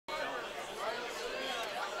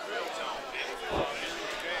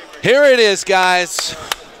Here it is, guys.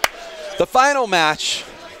 The final match,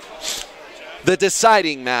 the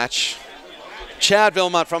deciding match. Chad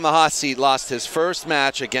Vilmont from the hot seat lost his first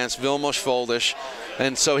match against Vilmos FOLDES.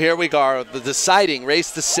 And so here we are, the deciding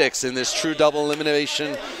race to 6 in this true double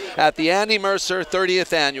elimination at the Andy Mercer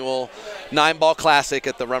 30th Annual 9-Ball Classic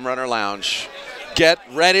at the Rum Runner Lounge. Get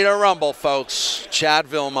ready to rumble, folks. Chad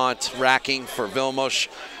Vilmont racking for Vilmos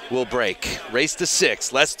will break. Race to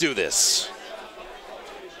 6. Let's do this.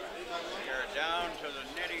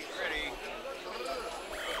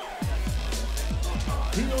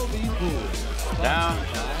 POVPOOL. Down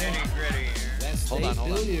to the nitty-gritty. Hold on.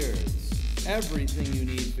 Billiards. Everything you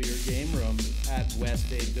need for your game room at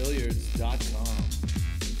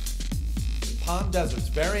west8billiards.com. Palm Desert's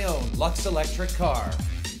very own Lux electric car.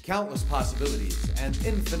 Countless possibilities and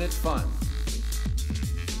infinite fun.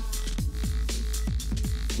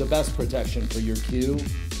 The best protection for your cue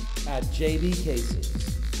at JB Cases.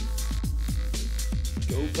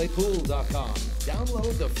 GoPlayPool.com.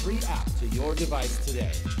 Download the free app to your device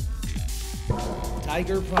today.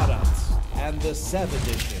 Tiger Products and the 7th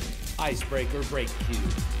edition Icebreaker Break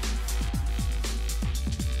Cube.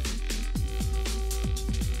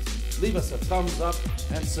 Leave us a thumbs up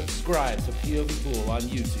and subscribe to POVPOOL on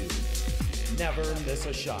YouTube. Never miss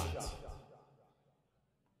a shot.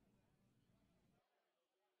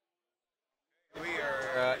 We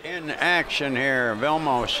are in action here.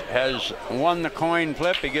 Vilmos has won the coin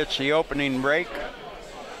flip. He gets the opening break.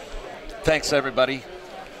 Thanks, everybody,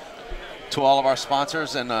 to all of our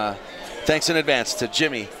sponsors, and thanks in advance to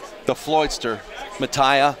Jimmy, the Floydster,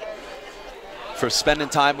 Mataya, for spending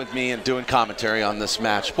time with me and doing commentary on this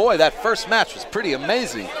match. Boy, that first match was pretty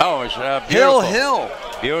amazing. Oh, it's beautiful. Hill.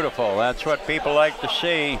 Beautiful. That's what people like to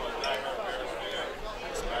see.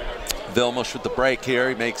 Vilmos with the break here.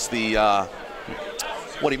 He makes the,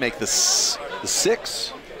 what do you make, the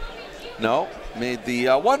 6? No, made the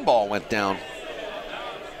 1 ball went down.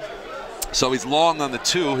 So he's long on the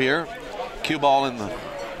 2 here. Cue ball in the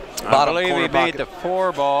bottom I believe corner he pocket. made the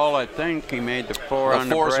 4 ball. I think he made the 4 on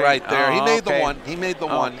the break. The 4's right there. Oh, he made okay. the 1. He made the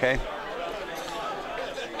 1. Okay.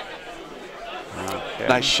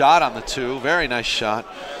 Nice shot on the 2. Very nice shot.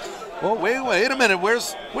 Oh, wait a minute.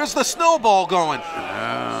 Where's the snowball going?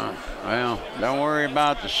 Well, don't worry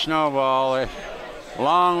about the snowball. A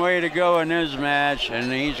long way to go in this match, and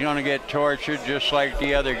he's going to get tortured just like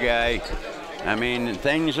the other guy. I mean,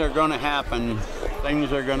 things are going to happen.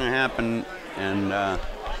 Things are going to happen, and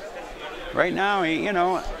right now, he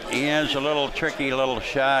has a little tricky little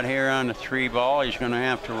shot here on the 3 ball. He's going to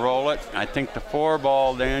have to roll it. I think the 4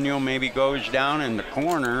 ball, Daniel, maybe goes down in the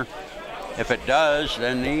corner. If it does,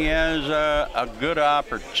 then he has a good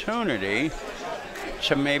opportunity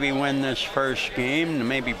to maybe win this first game, to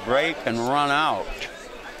maybe break and run out.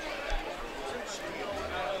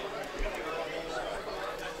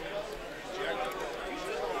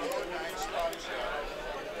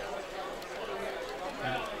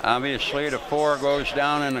 Obviously, the 4 goes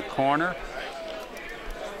down in the corner.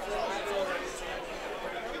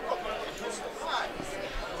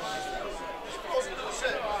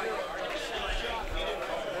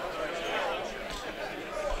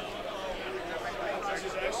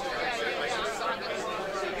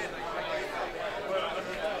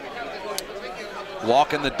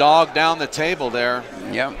 Walking the dog down the table there.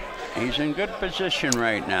 Yep, he's in good position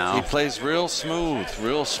right now. He plays real smooth,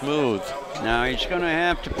 real smooth. Now he's going to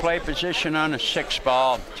have to play position on the 6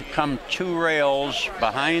 ball to come 2 rails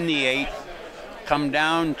behind the 8, come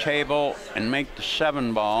down table and make the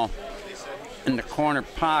 7 ball in the corner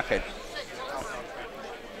pocket.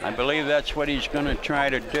 I believe that's what he's going to try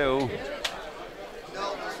to do.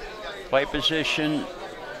 Play position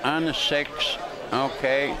on the 6.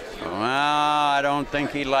 Okay. Well, I don't think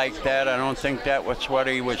he liked that. I don't think that was what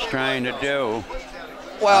he was trying to do.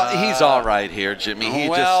 Well, he's all right here, Jimmy.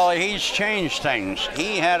 He's changed things.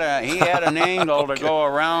 He had an angle to go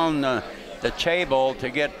around the table to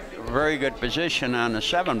get very good position on the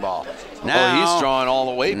 7 ball. Now he's drawing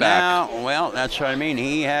all the way back. Well, that's what I mean.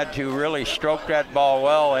 He had to really stroke that ball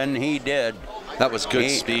well, and he did. That was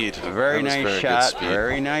good speed. Very nice shot.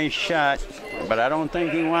 Very nice shot. But I don't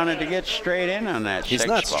think he wanted to get straight in on that 6 ball. He's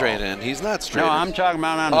not straight in. He's not straight in. No, I'm talking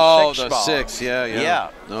about on the 6 ball. Oh, the 6.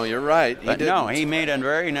 Yeah. No, you're right. He made a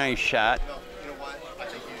very nice shot.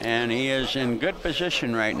 And he is in good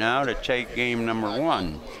position right now to take game number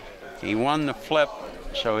 1. He won the flip,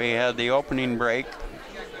 so he had the opening break.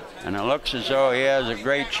 And it looks as though he has a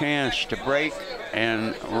great chance to break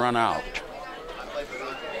and run out.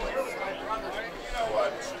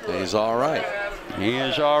 He's all right. He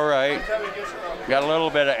is all right. got a little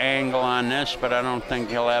bit of angle on this, but I don't think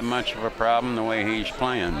he'll have much of a problem the way he's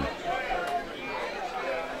playing.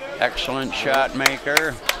 Excellent shot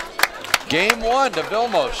maker. Game 1 to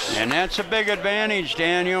Vilmos. And that's a big advantage,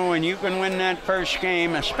 Daniel, when you can win that first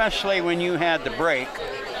game, especially when you had the break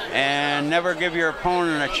and never give your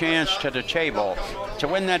opponent a chance to the table. To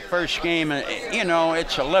win that first game, you know,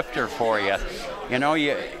 it's a lifter for you. You know,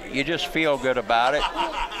 you just feel good about it.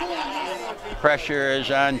 Pressure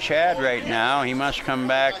is on Chad right now. He must come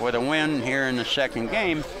back with a win here in the second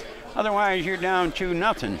game. Otherwise, you're down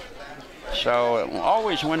 2-0. So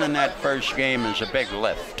always winning that first game is a big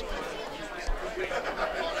lift.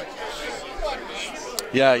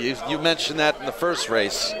 Yeah, you mentioned that in the first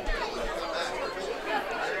race.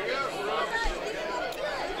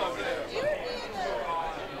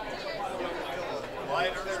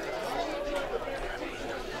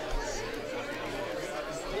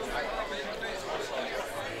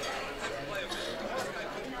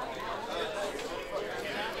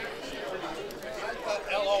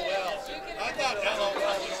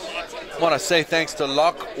 I want to say thanks to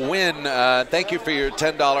Lock Win. Thank you for your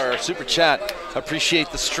 $10 super chat.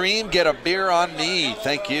 Appreciate the stream. Get a beer on me.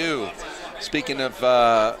 Thank you. Speaking of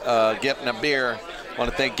getting a beer, I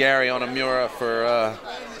want to thank Gary Onamura for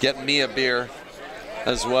getting me a beer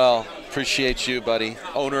as well. Appreciate you, buddy.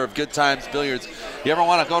 Owner of Good Times Billiards. You ever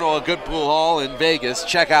want to go to a good pool hall in Vegas,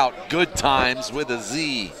 check out Good Times with a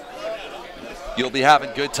Z. You'll be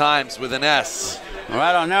having good times with an S. Well,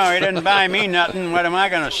 I don't know. He didn't buy me nothing. What am I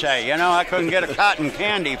going to say? You know, I couldn't get a cotton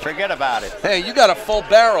candy. Forget about it. Hey, you got a full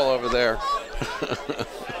barrel over there.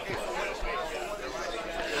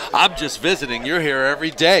 I'm just visiting. You're here every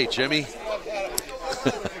day, Jimmy.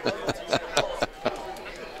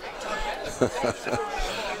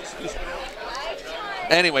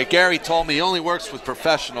 Anyway, Gary told me he only works with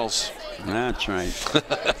professionals. That's right.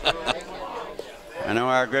 I know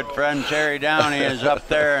our good friend Terry Downey is up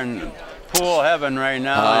there in pool heaven right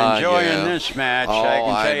now, enjoying this match. I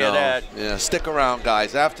can tell you that. Yeah, stick around,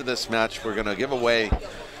 guys. After this match, we're going to give away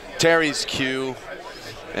Terry's cue,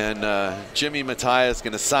 and Jimmy Mataya is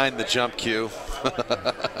going to sign the jump cue.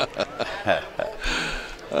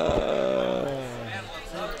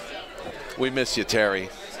 We miss you, Terry.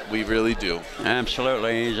 We really do.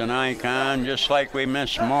 Absolutely. He's an icon, just like we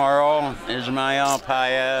miss Morrow, Ismael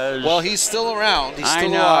Paez. Well, he's still around. He's still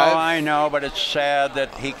alive. alive. I know, but it's sad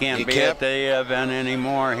that he can't be at the event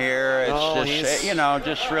anymore here. It's just, you know,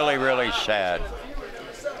 just really, really sad.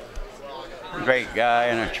 Great guy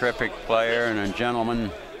and a terrific player and a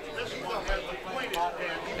gentleman.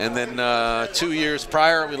 And then 2 years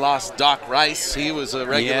prior, we lost Doc Rice. He was a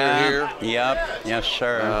regular here. Yep. Yes,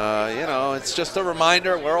 sir. You know, it's just a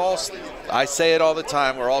reminder. We're all, I say it all the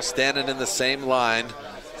time, we're all standing in the same line.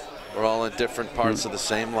 We're all in different parts of the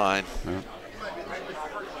same line.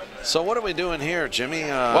 So what are we doing here, Jimmy?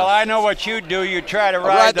 Well, I know what you do. You try to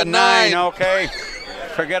ride the 9, okay?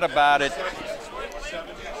 Forget about it.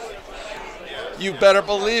 You better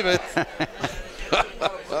believe it.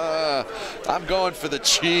 I'm going for the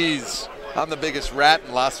cheese. I'm the biggest rat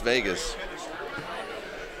in Las Vegas.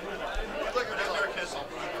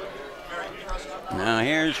 Now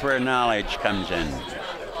here's where knowledge comes in.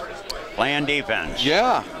 Playing defense.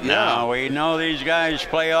 Yeah. Now we know these guys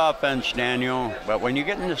play offense, Daniel, but when you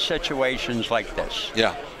get into situations like this,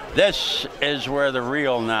 this is where the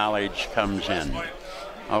real knowledge comes in.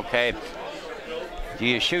 Okay. Do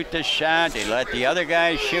you shoot this shot? Do you let the other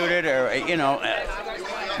guys shoot it? Or, you know,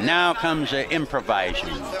 now comes the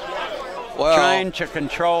improvising. Well, trying to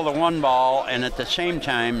control the 1 ball and at the same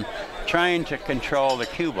time trying to control the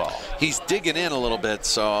cue ball. He's digging in a little bit,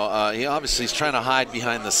 so he obviously is trying to hide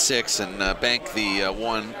behind the 6 and bank the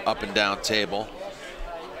 1 up and down table.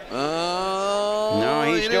 No,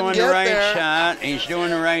 he's doing the right shot. He's doing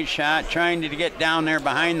the right shot, trying to get down there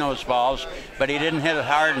behind those balls, but he didn't hit it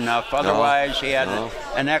hard enough. Otherwise, he had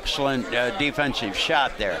an excellent defensive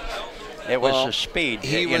shot there. It was the speed.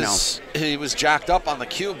 He was jacked up on the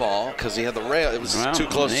cue ball because he had the rail. It was too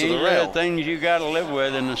close to the rail. These are the things you got to live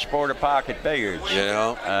with in the sport of pocket billiards.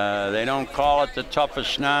 Yeah. They don't call it the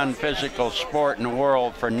toughest non-physical sport in the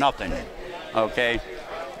world for nothing. Okay.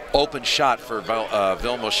 Open shot for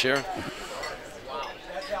Vilmos here,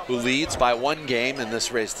 who leads by 1 game in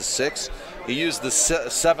this race to 6. He used the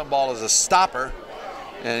 7 ball as a stopper,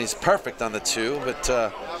 and he's perfect on the 2.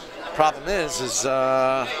 But problem is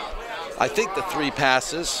I think the 3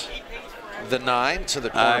 passes the 9 to the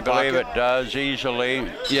corner I believe it does easily.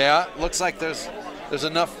 Yeah, looks like there's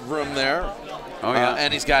enough room there. Oh, yeah.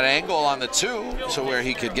 And he's got angle on the 2 to where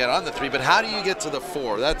he could get on the 3. But how do you get to the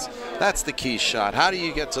 4? That's the key shot. How do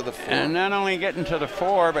you get to the 4? And not only getting to the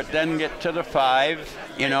 4, but then get to the 5.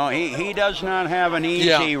 You know, he does not have an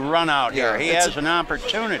easy run out here. He has an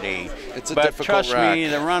opportunity. It's a but difficult trust rack. me,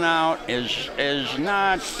 the run out is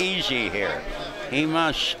not easy here. He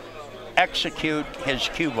must execute his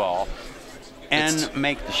cue ball and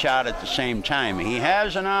make the shot at the same time. He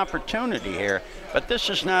has an opportunity here, but this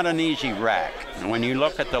is not an easy rack. And when you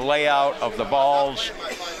look at the layout of the balls,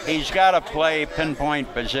 he's got to play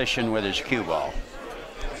pinpoint position with his cue ball.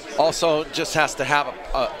 Also, just has to have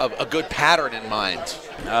a good pattern in mind.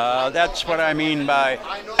 That's what I mean by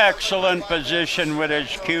excellent position with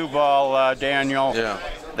his cue ball, Daniel. Yeah.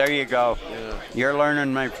 There you go. Yeah. You're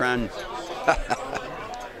learning, my friend.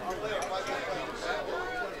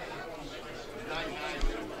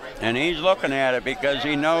 And he's looking at it because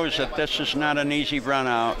he knows that this is not an easy run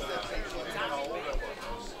out.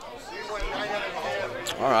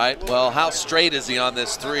 All right, well, how straight is he on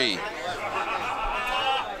this 3?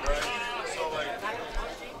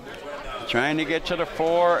 Trying to get to the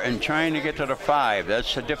 4 and trying to get to the 5.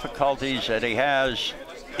 That's the difficulties that he has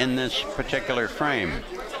in this particular frame.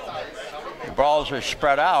 The balls are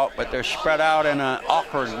spread out, but they're spread out in an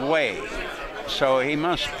awkward way. So he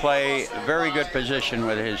must play very good position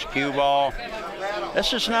with his cue ball.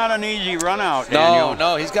 This is not an easy run out, Daniel.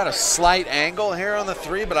 No, he's got a slight angle here on the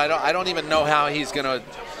 3, but I don't even know how he's gonna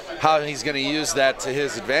use that to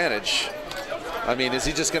his advantage. I mean, is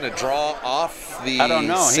he just gonna draw off the I don't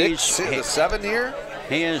know. 6, the 7 here?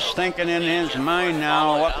 He is thinking in his mind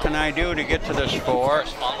now, what can I do to get to this 4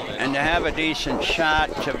 and to have a decent shot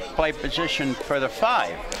to play position for the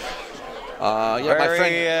 5. Yeah,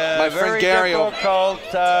 my friend Gary. Very difficult.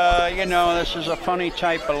 You know, this is a funny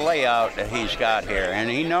type of layout that he's got here, and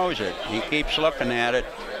he knows it. He keeps looking at it.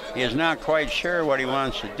 He is not quite sure what he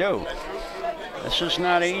wants to do. This is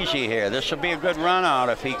not easy here. This will be a good run out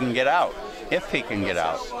if he can get out. If he can get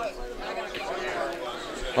out.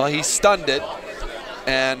 Well, he stunned it,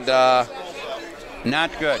 and not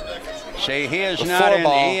good. See, he is the not 4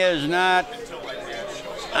 ball. He is not.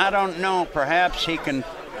 I don't know. Perhaps he can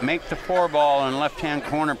make the 4 ball in left-hand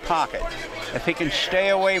corner pocket. If he can stay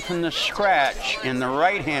away from the scratch in the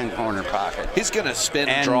right-hand corner pocket, he's going to spin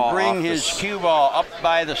and draw bring off his cue ball up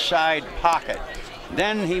by the side pocket,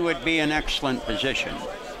 then he would be in excellent position.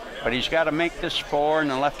 But he's got to make this 4 in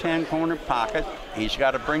the left-hand corner pocket. He's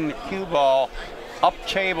got to bring the cue ball up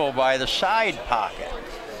table by the side pocket.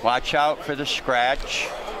 Watch out for the scratch.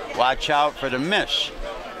 Watch out for the miss.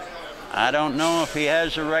 I don't know if he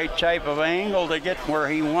has the right type of angle to get where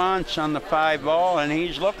he wants on the 5 ball, and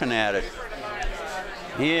he's looking at it.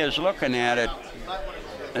 He is looking at it.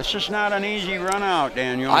 This is not an easy run out,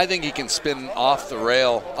 Daniel. I think he can spin off the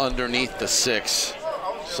rail underneath the 6.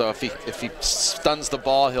 So if he stuns the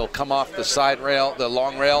ball, he'll come off the side rail, the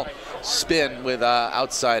long rail, spin with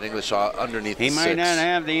outside English underneath the 6. He might not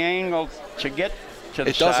have the angle to get to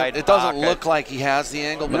the side It doesn't pocket. look like he has the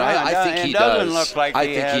angle, but No, I think he does. It doesn't look like I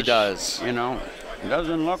think he does. You know, it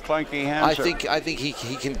doesn't look like he has. I think he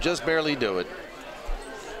can just barely do it.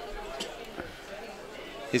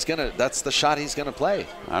 He's gonna. That's the shot he's gonna play.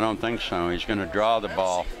 I don't think so. He's gonna draw the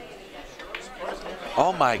ball.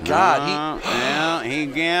 Oh my God! Yeah, he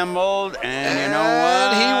gambled, and you know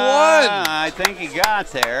what? He won. I think he got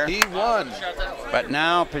there. He won. But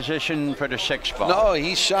now position for the 6 ball. No,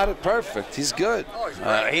 he shot it perfect. He's good.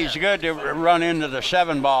 He's good to run into the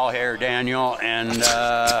 7 ball here, Daniel, and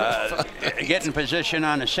getting position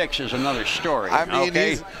on the 6 is another story. I mean,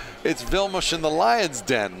 okay? It's Vilmos in the lion's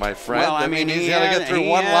den, my friend. Well, I mean, he's got to get through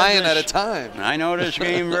one lion at a time. I know this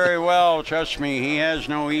game very well. Trust me, he has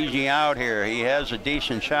no easy out here. He has a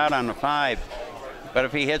decent shot on the 5. But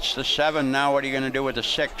if he hits the 7, now what are you going to do with the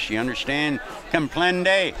 6? You understand?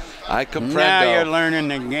 Comprende? I comprendo. Now you're learning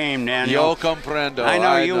the game, Daniel. Yo comprendo. I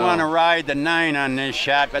know you want to ride the 9 on this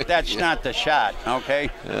shot, but that's not the shot,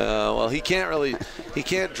 okay? Well, he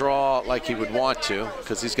can't draw like he would want to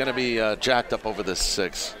because he's going to be jacked up over this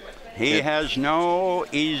 6. He has no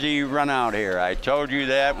easy run out here. I told you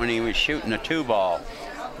that when he was shooting a 2 ball.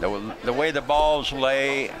 The way the balls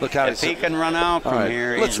lay, look how if he can run out from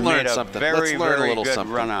here, he's made a very, very good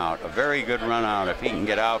run out. A very good run out if he can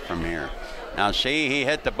get out from here. Now see, he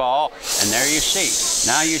hit the ball, and there you see.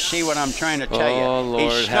 Now you see what I'm trying to tell you. Lord,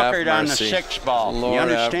 he's snookered on the 6 ball. Lord, you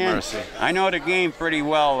understand? have mercy. I know the game pretty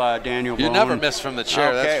well, Daniel. You Bone. never miss from the chair,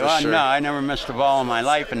 okay, that's for sure. No, I never missed a ball in my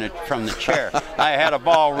life from the chair. I had a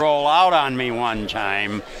ball roll out on me one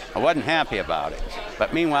time. I wasn't happy about it.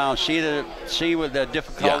 But meanwhile, see what the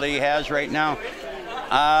difficulty he has right now.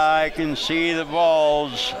 I can see the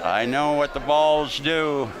balls. I know what the balls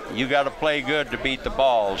do. You got to play good to beat the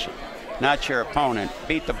balls, not your opponent.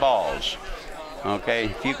 Beat the balls. Okay,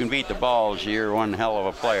 if you can beat the balls, you're one hell of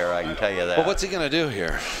a player, I can tell you that. Well, what's he going to do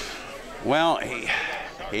here? Well,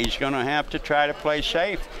 he's going to have to try to play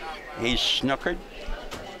safe. He's snookered,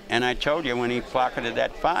 and I told you when he pocketed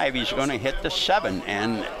that 5, he's going to hit the 7,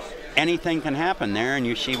 and anything can happen there, and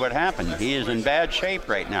you see what happened. He is in bad shape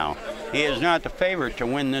right now. He is not the favorite to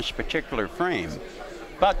win this particular frame,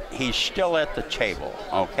 but he's still at the table,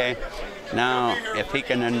 okay? Now, if he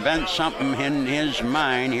can invent something in his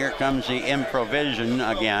mind, here comes the improvisation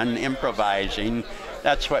again, improvising.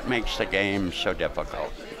 That's what makes the game so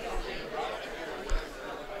difficult.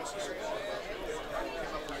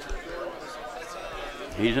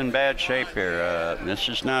 He's in bad shape here. This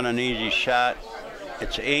is not an easy shot.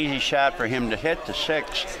 It's an easy shot for him to hit the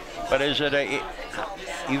 6, but is it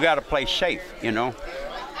you got to play safe, you know?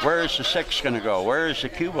 Where is the 6 going to go? Where is the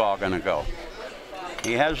cue ball going to go?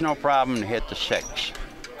 He has no problem to hit the 6.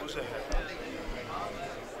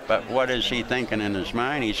 But what is he thinking in his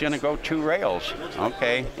mind? He's going to go 2 rails.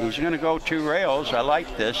 Okay, he's going to go 2 rails. I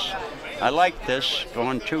like this. I like this,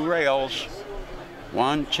 going 2 rails.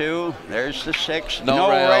 1, 2, there's the 6. No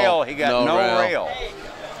rail. He got no rail.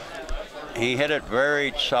 He hit it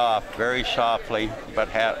very soft, very softly, but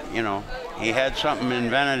you know, he had something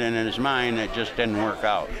invented in his mind that just didn't work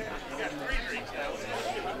out.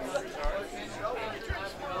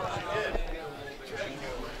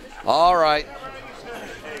 All right.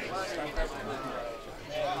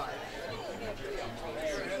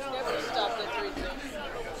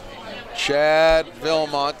 Chad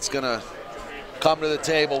Vilmont's going to come to the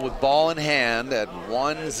table with ball in hand at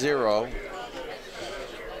 1-0.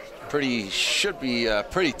 Should be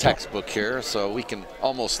pretty textbook here, so we can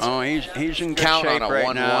almost he's in good count shape on a right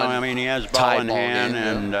 1-1. now. I mean, he has ball in hand,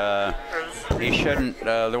 and he shouldn't,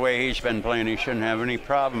 the way he's been playing, he shouldn't have any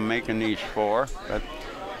problem making these 4. But,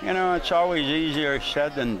 you know, it's always easier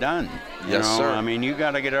said than done. Yes, sir. I mean, you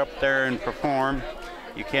got to get up there and perform.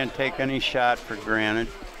 You can't take any shot for granted,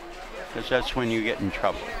 because that's when you get in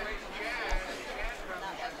trouble.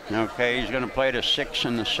 Okay, he's going to play the 6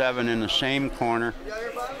 and the 7 in the same corner.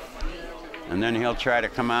 And then he'll try to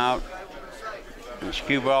come out and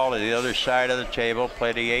cue ball to the other side of the table,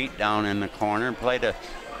 play the 8 down in the corner, play the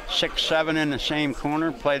 6, 7 in the same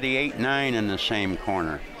corner, play the 8, 9 in the same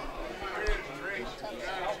corner.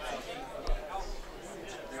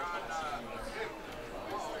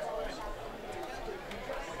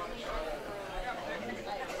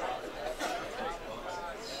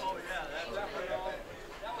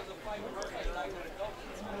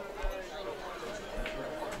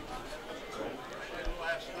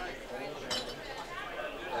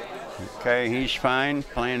 Okay, he's fine,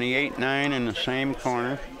 playing the 8, 9 in the same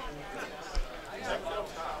corner.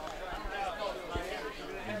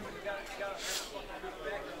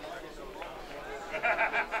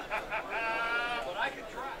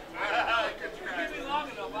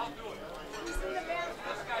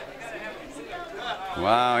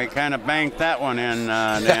 Wow, he kind of banked that one in,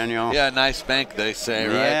 Daniel. Yeah, nice bank, they say,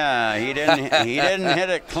 right? Yeah, he didn't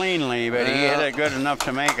hit it cleanly, but he hit it good enough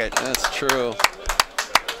to make it. That's true.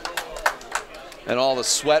 And all the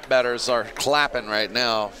sweat bettors are clapping right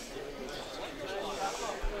now.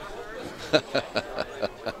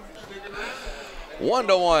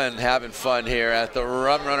 1-1, having fun here at the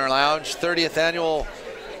Rum Runner Lounge, 30th annual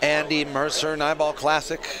Andy Mercer 9-Ball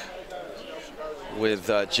Classic with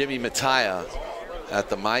Jimmy Mataya at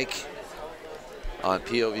the mic on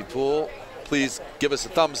POVPOOL. Please give us a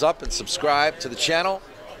thumbs up and subscribe to the channel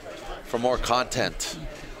for more content.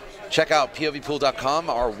 Check out POVPOOL.com,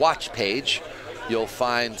 our watch page. You'll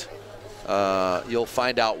find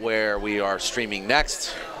out where we are streaming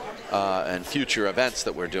next and future events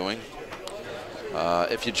that we're doing.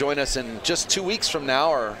 If you join us in just 2 weeks from now,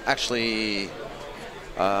 or actually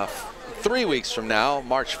 3 weeks from now,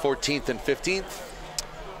 March 14th and 15th,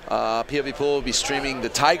 POVPOOL will be streaming the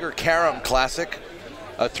Tiger Carom Classic,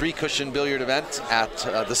 a 3-cushion billiard event at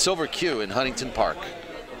the Silver Q in Huntington Park.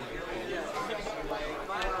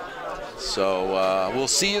 So we'll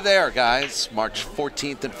see you there, guys, March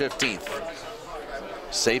 14th and 15th.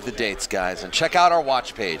 Save the dates, guys, and check out our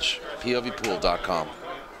watch page, POVPOOL.com.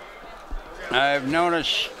 I've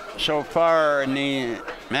noticed so far in the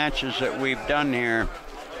matches that we've done here,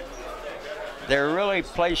 they're really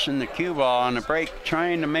placing the cue ball on the break,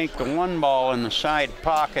 trying to make the 1 ball in the side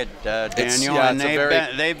pocket, Daniel. And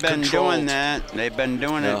they've been doing that. They've been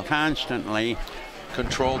doing it constantly.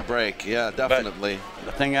 Controlled break, yeah, definitely. But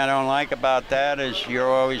the thing I don't like about that is you're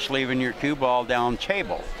always leaving your cue ball down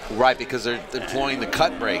table. Right, because they're employing the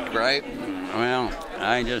cut break, right? Well,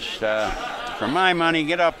 I just, for my money,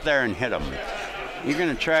 get up there and hit them. You're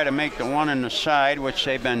going to try to make the one on the side, which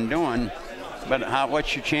they've been doing, but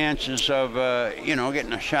what's your chances of, you know,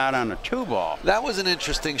 getting a shot on a 2-ball? That was an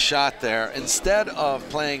interesting shot there. Instead of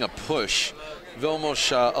playing a push,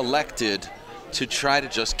 Vilmos elected to try to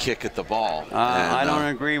just kick at the ball. I don't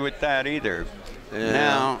agree with that either. Yeah.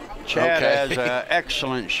 Now, Chad has an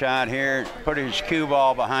excellent shot here. Put his cue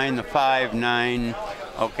ball behind the 5-9.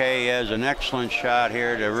 Okay, he has an excellent shot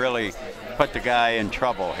here to really put the guy in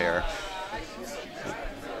trouble here.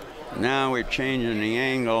 Now we're changing the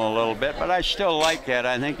angle a little bit, but I still like that.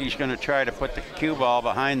 I think he's going to try to put the cue ball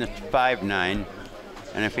behind the 5-9.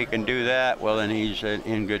 And if he can do that, well, then he's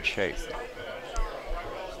in good shape.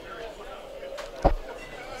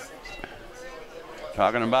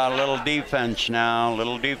 Talking about a little defense now,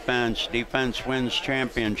 little defense. Defense wins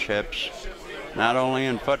championships, not only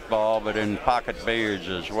in football, but in pocket billiards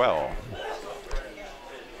as well.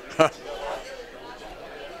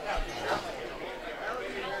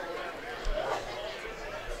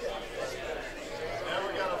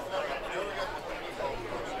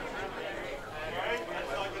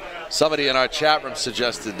 Somebody in our chat room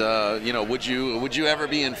suggested, you know, would you ever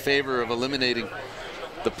be in favor of eliminating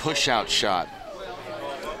the push-out shot?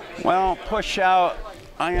 Well, push out,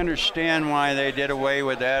 I understand why they did away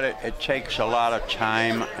with that. It takes a lot of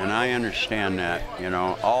time, and I understand that. You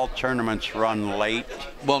know, all tournaments run late.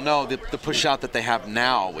 Well, no, the push out that they have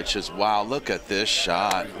now, which is, wow, look at this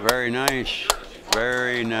shot. Very nice.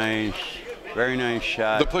 Very nice. Very nice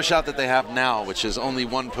shot. The push out that they have now, which is only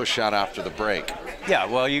one push out after the break. Yeah,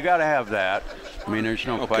 well, you got to have that. I mean, there's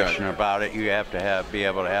no question about it. You have to be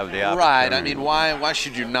able to have the opportunity. Right. I mean, why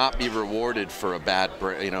should you not be rewarded for a bad,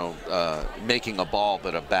 you know, making a ball,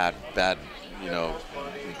 but a bad, you know,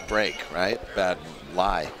 break, right? Bad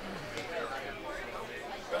lie.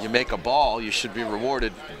 You make a ball, you should be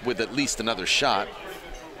rewarded with at least another shot.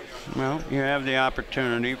 Well, you have the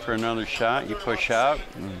opportunity for another shot. You push out.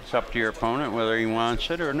 And it's up to your opponent whether he wants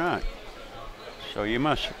it or not. So you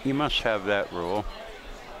must have that rule.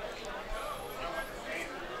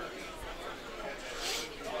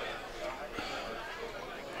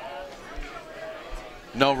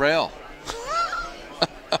 No rail.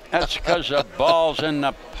 That's because the ball's in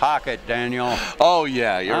the pocket, Daniel. Oh,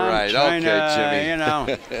 yeah, you're right. Okay, Jimmy. You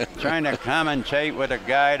know, trying to commentate with a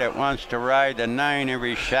guy that wants to ride the 9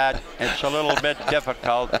 every shot, it's a little bit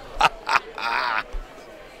difficult.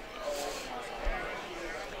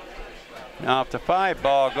 Now, if the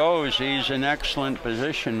 5-ball goes, he's in excellent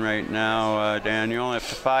position right now, Daniel. If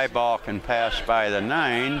the 5-ball can pass by the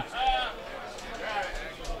 9.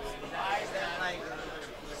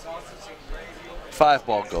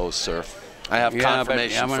 Five-ball goes, sir. I have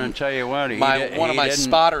confirmation. But I'm going to tell you what. One of my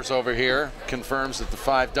spotters over here confirms that the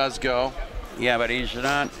 5 does go. Yeah, but he's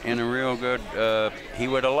not in a real good. He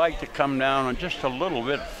would have liked to come down just a little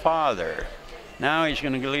bit farther. Now he's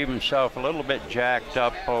going to leave himself a little bit jacked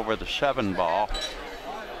up over the 7-ball.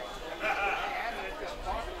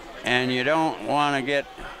 And you don't want to get.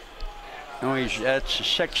 No, that's a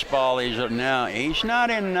 6-ball. He's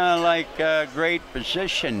not in like great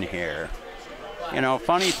position here. You know,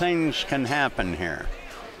 funny things can happen here.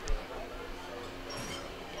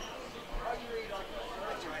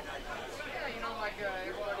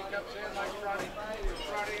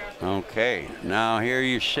 Okay, now here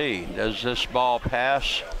you see, does this ball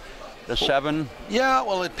pass the 7? Yeah,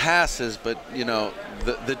 well, it passes, but you know,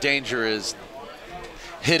 the danger is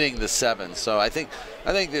hitting the 7. So I think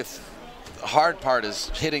the hard part is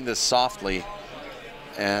hitting this softly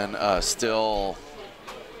and still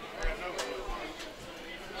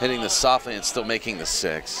hitting this softly and still making the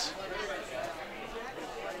 6.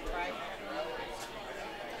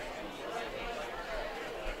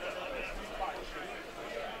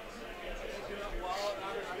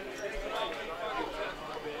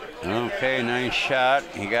 Okay, nice shot.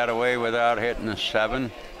 He got away without hitting the 7.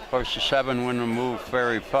 Of course, the 7 wouldn't have moved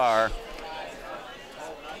very far.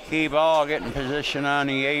 Key ball, get in position on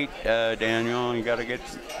the 8, Daniel. You got to get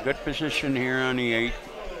good position here on the 8.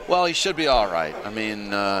 Well, he should be all right. I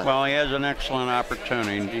mean, well, he has an excellent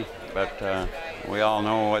opportunity, but we all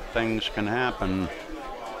know what things can happen.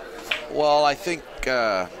 Well, I think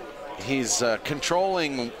he's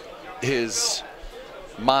controlling his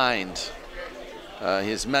mind,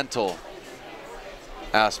 his mental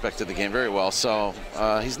aspect of the game very well. So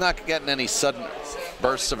he's not getting any sudden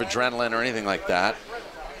bursts of adrenaline or anything like that.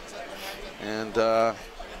 And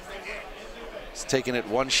he's taking it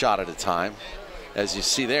one shot at a time. As you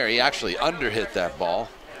see there, he actually underhit that ball.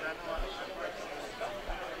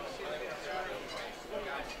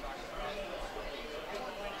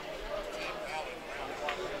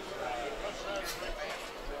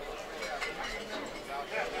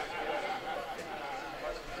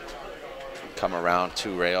 Come around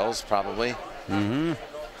 2 rails, probably. Mm-hmm.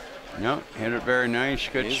 Yep, hit it very nice,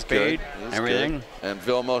 good speed, everything. Good. And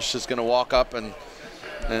Vilmos is going to walk up and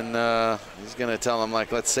he's going to tell him,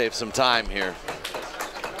 like, let's save some time here.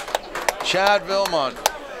 Chad Vilmont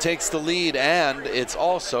takes the lead, and it's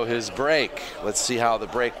also his break. Let's see how the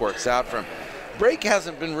break works out for him. Break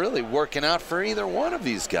hasn't been really working out for either one of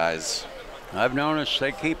these guys. I've noticed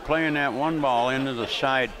they keep playing that 1 ball into the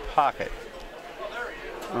side pocket.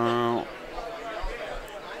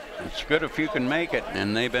 It's good if you can make it,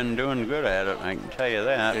 and they've been doing good at it, I can tell you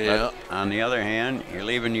that. Yeah. But on the other hand, you're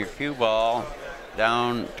leaving your cue ball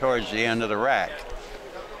down towards the end of the rack.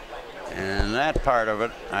 And that part of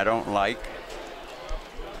it I don't like.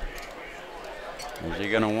 Is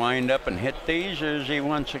he going to wind up and hit these, or is he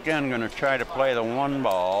once again going to try to play the 1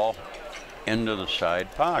 ball into the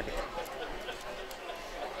side pocket?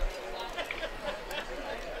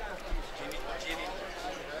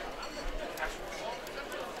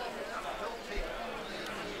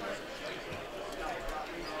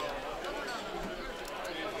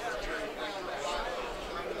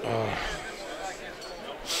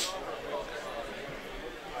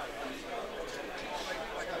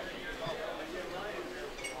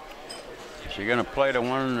 Is he going to play the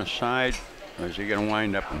 1 on the side, or is he going to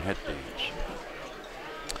wind up and hit these?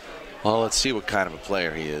 Well, let's see what kind of a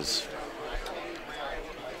player he is.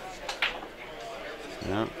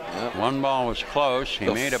 Yeah. Yep. 1 ball was close. He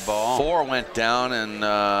made a ball. 4 went down,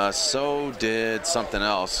 and so did something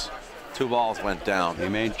else. 2 balls went down. He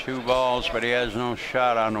made 2 balls, but he has no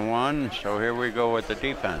shot on the 1. So here we go with the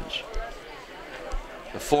defense.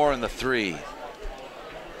 The 4 and the 3.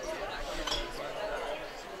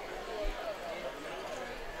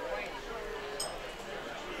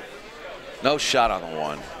 No shot on the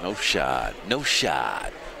 1. No shot. No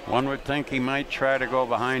shot. One would think he might try to go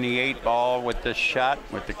behind the 8 ball with this shot,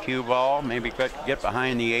 with the cue ball. Maybe get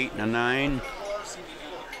behind the 8 and the 9.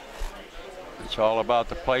 It's all about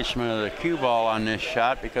the placement of the cue ball on this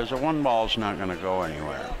shot, because the 1 ball's not going to go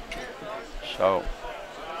anywhere. So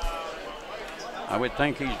I would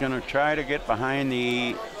think he's going to try to get behind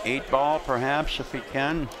the 8 ball, perhaps, if he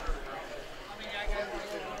can.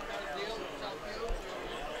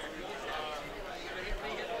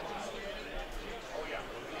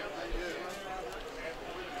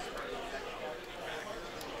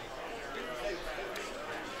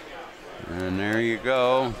 And there you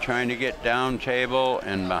go, trying to get down table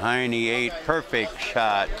and behind the 8. Perfect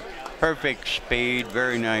shot, perfect speed,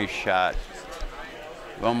 very nice shot.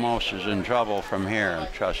 Vilmos is in trouble from here,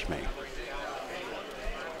 trust me.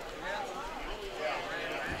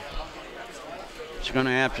 It's going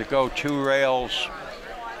to have to go 2 rails,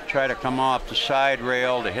 try to come off the side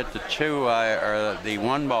rail to hit the 2 or the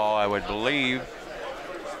 1 ball, I would believe.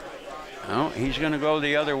 No, he's going to go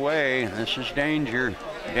the other way. This is danger.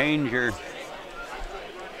 Danger.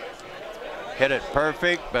 Hit it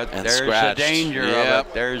perfect, but and there's scratched. a danger Yep. of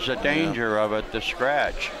it. There's a danger of it, the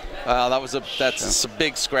scratch. That's a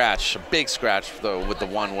big scratch. A big scratch though, with the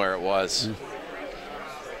 1 where it was.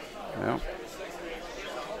 Well.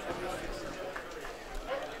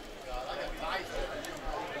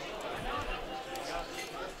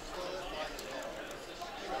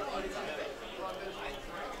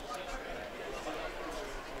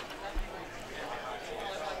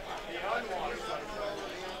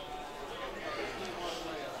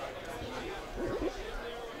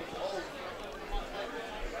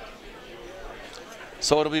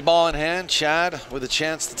 So it'll be ball in hand. Chad with a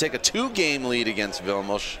chance to take a 2-game lead against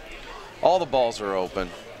Vilmos. All the balls are open.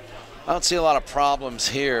 I don't see a lot of problems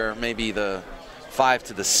here. Maybe the 5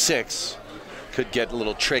 to the 6 could get a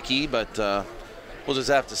little tricky, but we'll just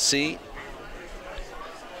have to see.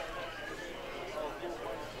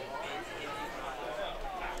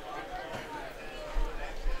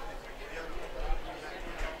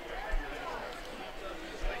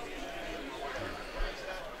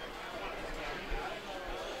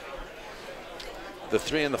 The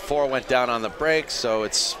 3 and the 4 went down on the break, so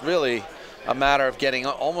it's really a matter of getting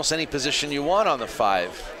almost any position you want on the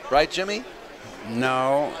 5. Right, Jimmy?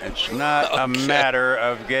 No, it's not a matter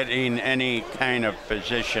of getting any kind of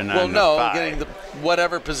position on the 5. Well, no, getting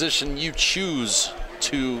whatever position you choose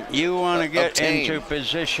to You want to get obtain. into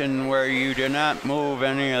position where you do not move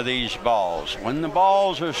any of these balls. When the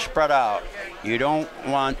balls are spread out, you don't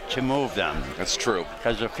want to move them. That's true.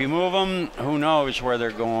 Because if you move them, who knows where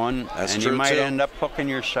they're going. That's and true, you might too. end up hooking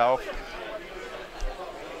yourself.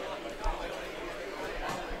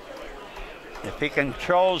 If he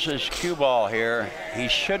controls his cue ball here, he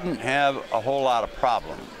shouldn't have a whole lot of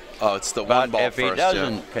problem. Oh, it's the one But ball if first. he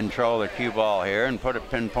doesn't control the cue ball here and put it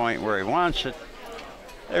pinpoint where he wants it,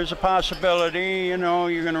 there's a possibility, you know,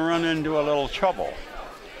 you're going to run into a little trouble.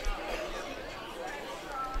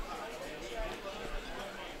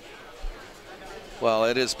 Well,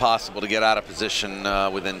 it is possible to get out of position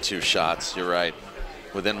within 2 shots. You're right.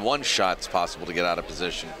 Within 1 shot, it's possible to get out of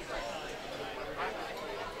position.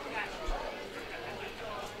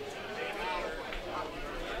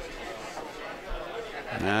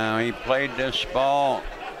 Now, he played this ball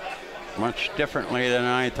much differently than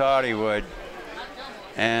I thought he would.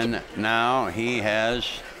 And now he has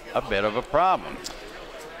a bit of a problem.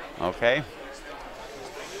 Okay?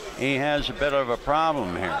 He has a bit of a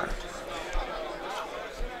problem here.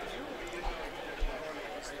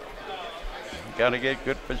 Got to get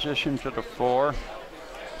good position to the 4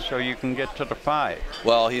 so you can get to the 5.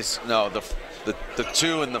 Well, he's no the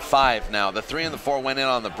 2 and the 5 now. The 3 and the 4 went in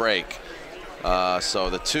on the break. So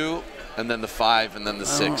the 2 and then the 5 and then the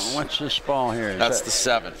 6. What's this ball here? That's the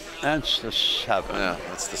 7. That's the 7. Yeah,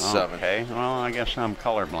 that's the 7. Okay, well, I guess I'm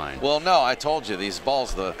colorblind. Well, no, I told you these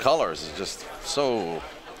balls, the colors is just so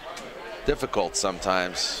difficult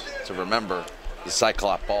sometimes to remember the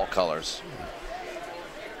Cyclop ball colors.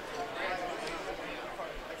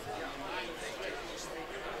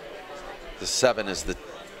 The 7 is the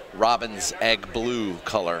Robin's egg blue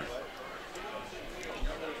color.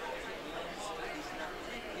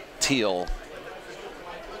 Teal.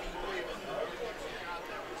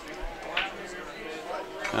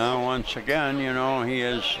 Now, once again, you know,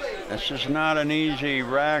 this is not an easy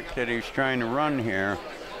rack that he's trying to run here.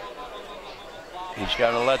 He's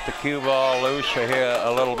got to let the cue ball loose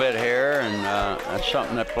a little bit here, and that's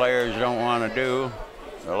something that players don't want to do,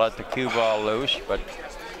 to let the cue ball loose, but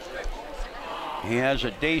he has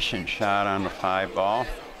a decent shot on the 5 ball.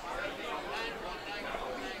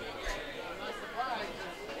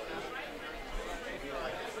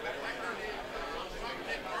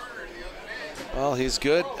 Well, he's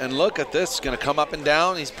good. And look at this. Going to come up and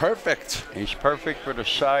down. He's perfect. He's perfect with a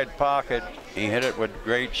side pocket. He hit it with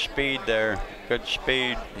great speed there. Good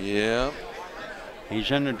speed. Yeah. He's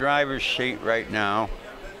in the driver's seat right now.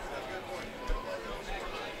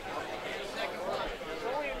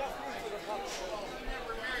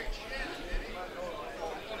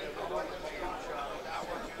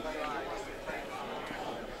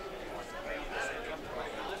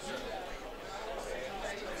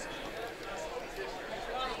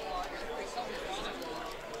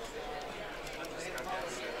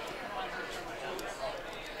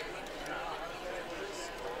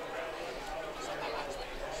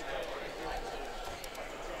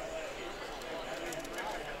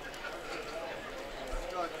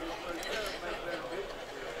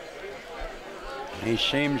 He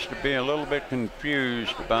seems to be a little bit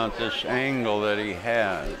confused about this angle that he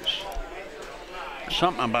has.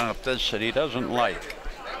 Something about this that he doesn't like.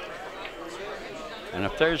 And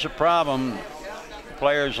if there's a problem,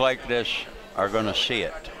 players like this are going to see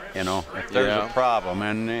it, you know, if there's a problem.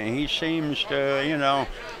 And he seems to, you know,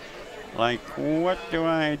 like, what do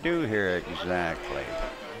I do here exactly?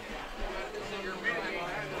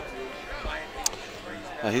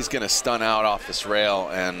 He's going to stun out off this rail,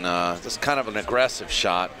 and just kind of an aggressive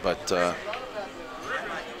shot, but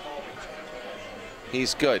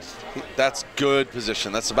he's good. That's good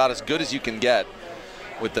position. That's about as good as you can get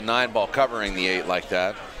with the 9 ball covering the 8 like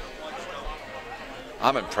that.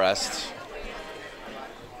 I'm impressed.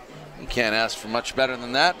 You can't ask for much better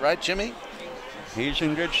than that, right, Jimmy? He's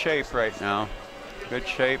in good shape right now. Good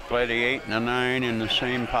shape. Play the 8 and the 9 in the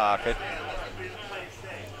same pocket.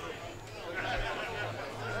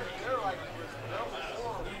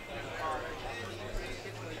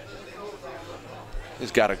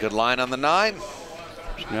 He's got a good line on the 9.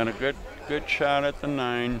 He's got a good shot at the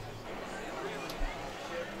 9.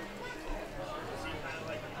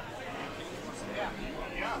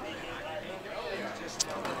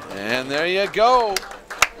 And there you go.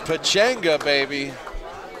 Pachanga, baby.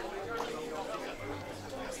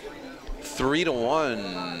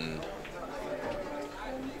 3-1.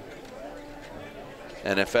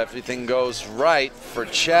 And if everything goes right for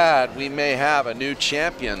Chad, we may have a new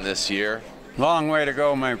champion this year. Long way to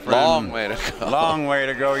go, my friend. Long way to go. Long way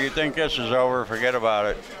to go. You think this is over, forget about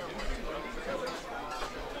it.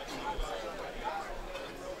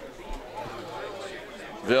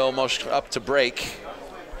 Vilmos up to break.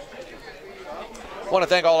 I want to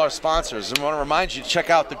thank all our sponsors, and I want to remind you to check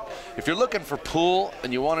out if you're looking for pool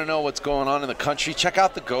and you want to know what's going on in the country, check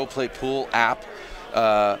out the Go Play Pool app.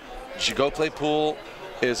 Go Play Pool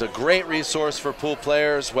is a great resource for pool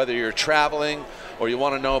players, whether you're traveling or you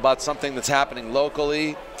want to know about something that's happening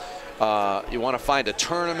locally. You want to find a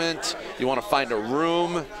tournament, you want to find a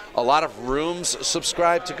room. A lot of rooms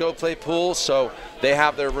subscribe to Go Play Pool, so they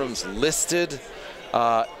have their rooms listed.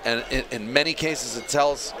 And in many cases, it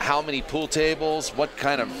tells how many pool tables, what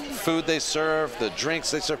kind of food they serve, the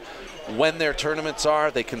drinks they serve, when their tournaments are.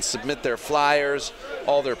 They can submit their flyers,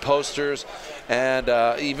 all their posters, and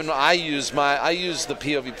even I use the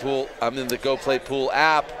POVPOOL. I'm in the Go Play Pool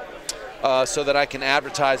app so that I can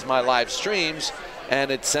advertise my live streams, and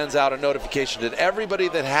it sends out a notification to everybody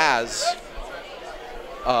that has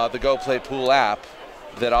the Go Play Pool app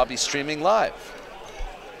that I'll be streaming live.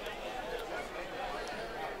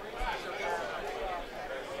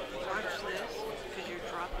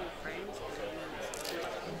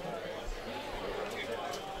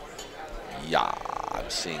 Yeah, I'm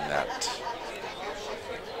seeing that.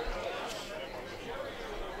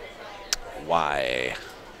 Why?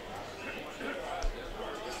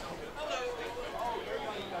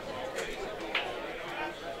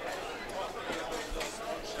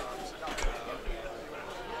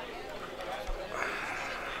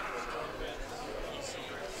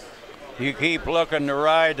 You keep looking to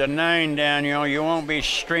ride the 9, Daniel, you won't be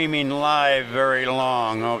streaming live very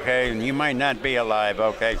long, okay? You might not be alive,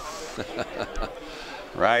 okay?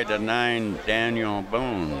 Ride the 9, Daniel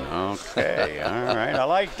Boone. Okay, all right. I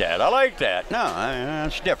like that. I like that. No,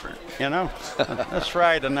 that's different, you know? Let's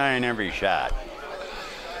ride the 9 every shot.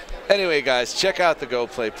 Anyway, guys, check out the Go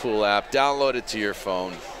Play Pool app. Download it to your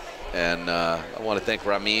phone. And I want to thank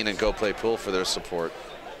Ramin and Go Play Pool for their support.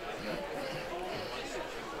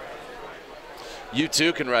 You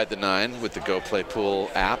too can ride the 9 with the Go Play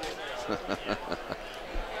Pool app.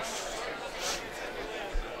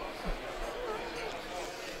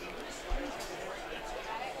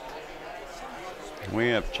 We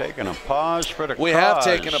have taken a pause for the We have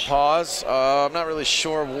taken a pause. I'm not really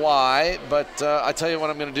sure why, but I tell you what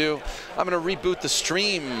I'm going to do. I'm going to reboot the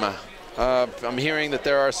stream. I'm hearing that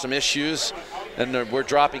there are some issues, and we're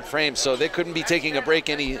dropping frames, so they couldn't be taking a break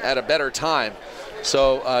at a better time.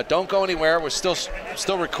 So don't go anywhere. We're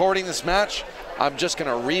still recording this match. I'm just going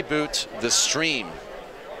to reboot the stream.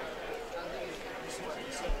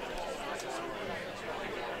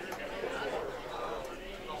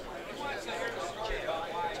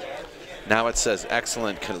 Now it says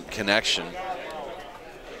excellent connection,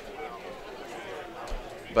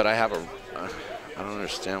 but I have I don't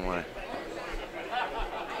understand why.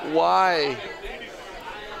 Why?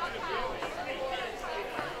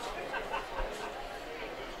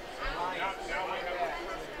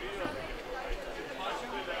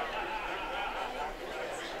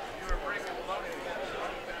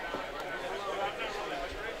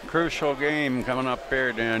 Crucial game coming up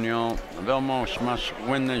here, Daniel. Vilmos must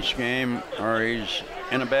win this game or he's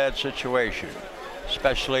in a bad situation,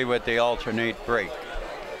 especially with the alternate break.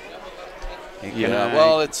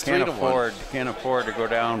 Well, it's 3-1. Can't afford to go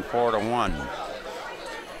down 4-1.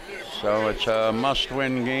 So it's a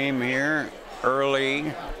must-win game here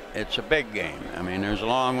early. It's a big game. I mean, there's a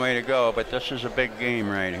long way to go, but this is a big game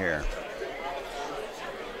right here.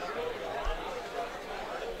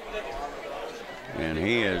 And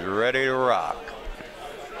he is ready to rock.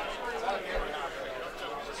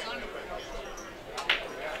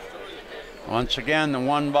 Once again, the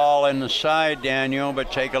 1 ball in the side, Daniel,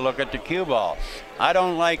 but take a look at the cue ball. I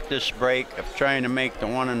don't like this break of trying to make the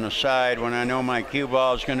 1 in the side when I know my cue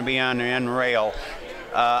ball is going to be on the end rail.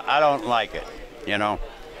 I don't like it, you know.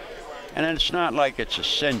 And it's not like it's a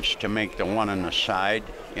cinch to make the 1 in the side,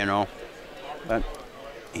 you know. But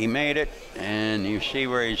he made it, and you see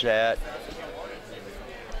where he's at.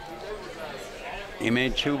 He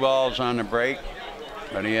made 2 balls on the break,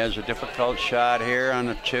 but he has a difficult shot here on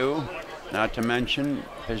the 2, not to mention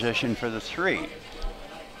position for the 3.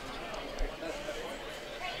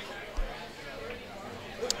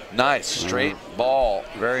 Nice straight ball.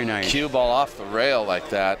 Very nice. Cue ball off the rail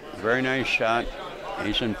like that. Very nice shot.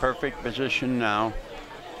 He's in perfect position now.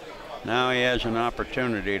 Now he has an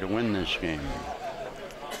opportunity to win this game.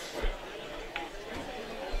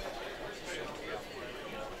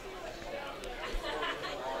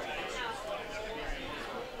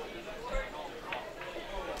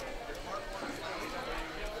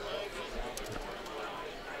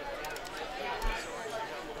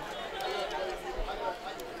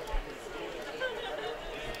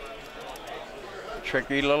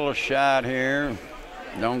 Tricky little shot here.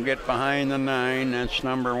 Don't get behind the 9. That's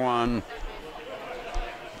number 1.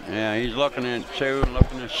 Yeah, he's looking at 2,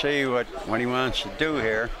 looking to see what he wants to do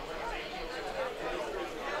here.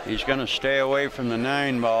 He's going to stay away from the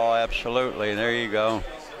 9 ball, absolutely. There you go.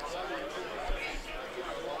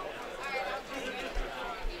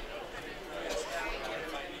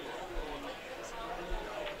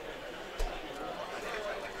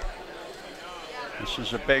 This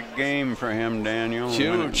is a big game for him, Daniel.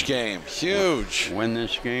 Huge game, huge. Win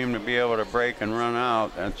this game to be able to break and run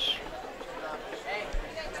out. That's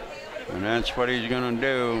what he's going to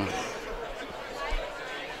do.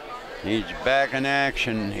 He's back in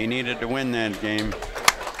action. He needed to win that game.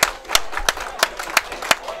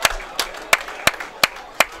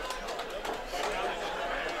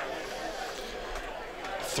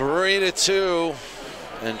 Three to 2,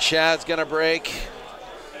 and Chad's going to break.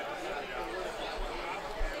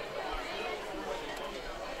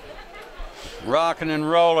 Rocking and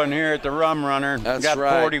rolling here at the Rum Runner. That's got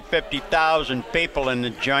right. 40, 50,000 people in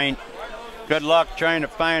the joint. Good luck trying to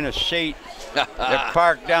find a seat. They're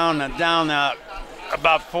parked down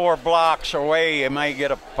about 4 blocks away. You might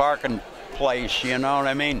get a parking place, you know what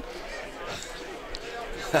I mean?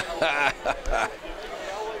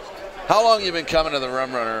 How long you been coming to the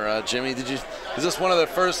Rum Runner, Jimmy? Is this one of the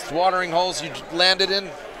first watering holes you landed in?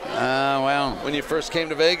 Well, when you first came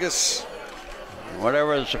to Vegas?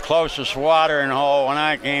 Whatever is the closest watering hole when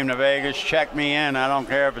I came to Vegas, check me in. I don't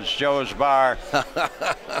care if it's Joe's Bar.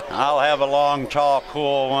 I'll have a long, tall,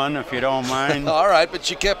 cool one if you don't mind. All right, but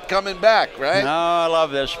you kept coming back, right? No, I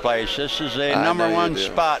love this place. This is the number 1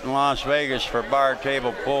 spot in Las Vegas for bar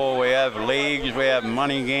table pool. We have leagues, we have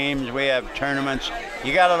money games, we have tournaments.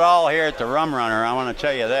 You got it all here at the Rum Runner, I want to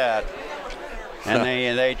tell you that. And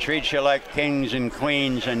they treat you like kings and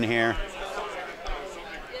queens in here.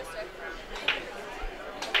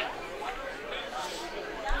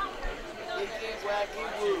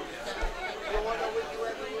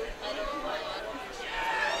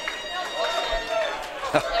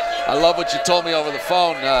 I love what you told me over the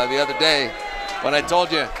phone the other day when I told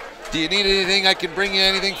you, do you need anything? I can bring you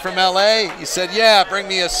anything from LA? You said, yeah, bring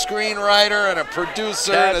me a screenwriter and a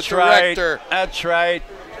producer and a director. Right. That's right.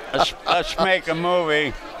 Let's make a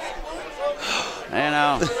movie.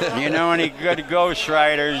 You know any good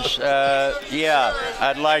ghostwriters? Yeah,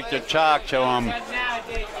 I'd like to talk to them.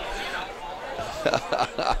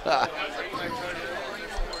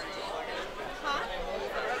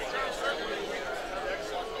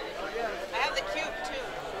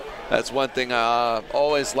 That's one thing I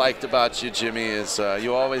always liked about you, Jimmy, is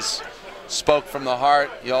you always spoke from the heart.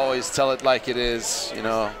 You always tell it like it is. You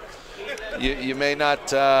know, you may not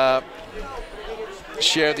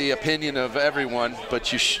share the opinion of everyone,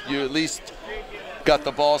 but you at least got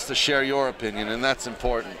the balls to share your opinion, and that's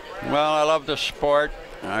important. Well, I love the sport.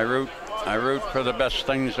 I root for the best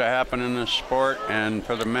things to happen in this sport, and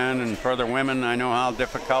for the men and for the women. I know how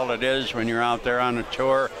difficult it is when you're out there on a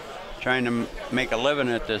tour trying to make a living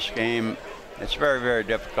at this game. It's very, very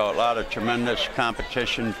difficult. A lot of tremendous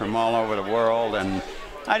competition from all over the world, and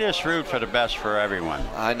I just root for the best for everyone.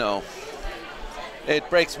 I know. It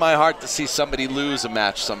breaks my heart to see somebody lose a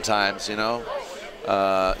match sometimes, you know.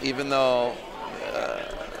 Even though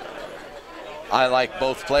I like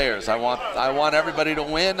both players. I want everybody to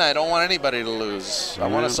win. I don't want anybody to lose. I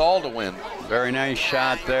want us all to win. Very nice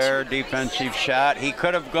shot there, defensive shot. He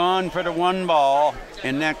could have gone for the 1 ball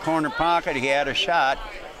in that corner pocket. He had a shot,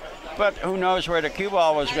 but who knows where the cue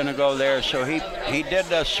ball was going to go there. So he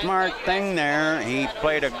did a smart thing there. He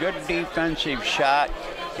played a good defensive shot.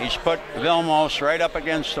 He's put Vilmos right up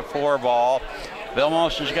against the 4 ball.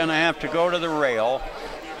 Vilmos is going to have to go to the rail.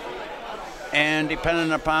 And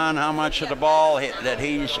depending upon how much of the ball that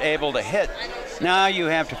he's able to hit, now you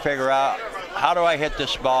have to figure out, how do I hit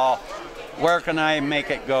this ball? Where can I make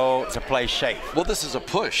it go to play safe? Well, this is a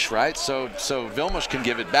push, right? So Vilmos can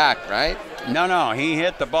give it back, right? No, he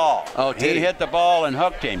hit the ball. Oh, he hit the ball and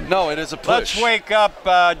hooked him. No, it is a push. Let's wake up,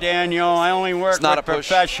 Daniel. I only work with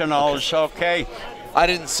professionals, okay? I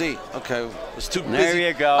didn't see. Okay, I was too busy. There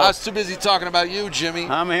you go. I was too busy talking about you, Jimmy.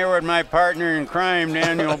 I'm here with my partner in crime,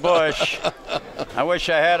 Daniel Busch. I wish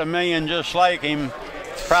I had $1 million just like him.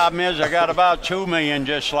 Problem is, I got about 2 million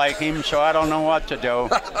just like him, so I don't know what to do.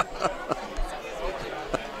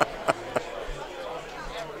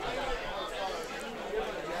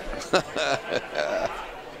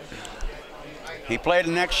 He played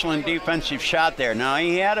an excellent defensive shot there. Now,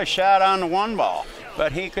 he had a shot on the 1 ball,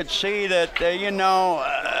 but he could see that,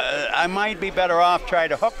 I might be better off trying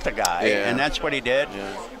to hook the guy, and that's what he did.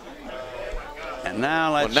 Yeah. And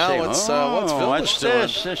now let's well, now see. it's, what's Vilmos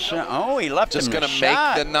doing? this? Oh, he left Just him a gonna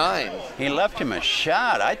shot. make the 9. He left him a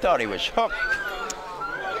shot. I thought he was hooked.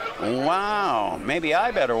 Wow. Maybe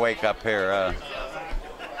I better wake up here.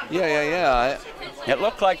 Yeah. It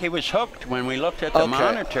looked like he was hooked when we looked at the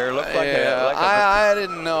monitor. It looked like I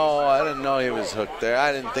didn't know. I didn't know he was hooked there.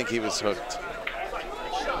 I didn't think he was hooked.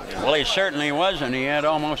 Well, he certainly wasn't. He had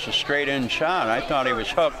almost a straight-in shot. I thought he was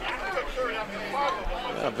hooked.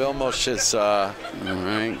 Vilmos is, all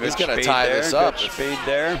right, he's going to tie this up. Good speed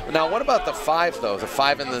there. Now, what about the 5, though? The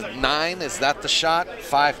 5 and the 9, is that the shot?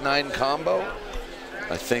 5-9 combo?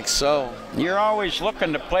 I think so. You're always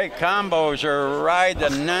looking to play combos or ride the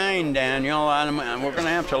 9, Daniel. We're going to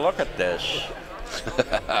have to look at this.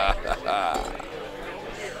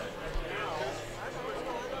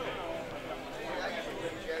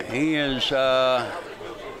 He has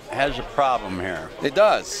a problem here. He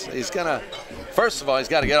does. He's going to, first of all, he's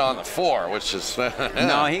got to get on the 4, which is...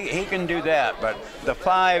 No, he can do that, but the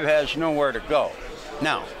 5 has nowhere to go.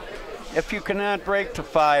 Now, if you cannot break the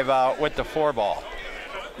 5 out with the 4 ball,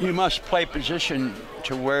 you must play position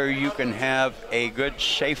to where you can have a good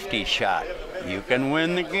safety shot. You can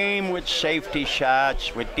win the game with safety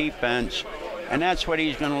shots, with defense, and that's what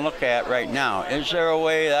he's going to look at right now. Is there a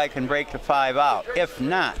way that I can break the 5 out? If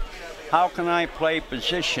not, how can I play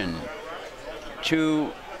position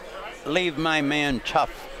to leave my man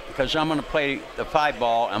tough? Because I'm going to play the 5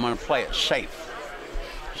 ball, I'm going to play it safe.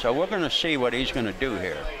 So we're going to see what he's going to do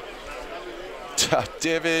here.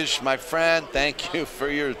 Divish, my friend, thank you for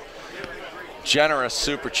your generous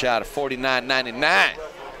super chat of $49.99.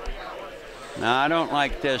 Now, I don't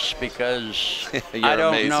like this because You're I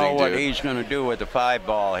don't amazing, know what dude. he's going to do with the 5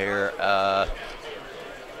 ball here.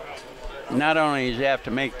 Not only does he have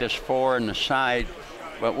to make this 4 in the side,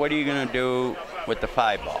 but what are you going to do with the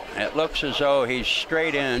 5 ball? It looks as though he's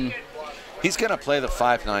straight in. He's going to play the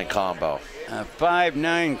 5-9 combo. A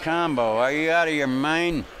 5-9 combo. Are you out of your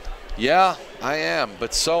mind? Yeah, I am,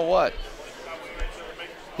 but so what?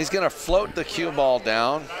 He's going to float the cue ball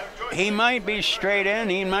down. He might be straight in.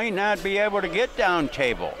 He might not be able to get down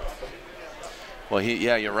table. Well,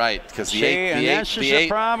 yeah, you're right. Because the 8, and that's just the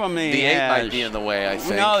problem he the 8 has. might be in the way, I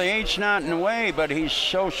think. No, the 8's not in the way, but he's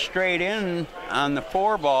so straight in on the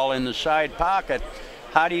 4 ball in the side pocket.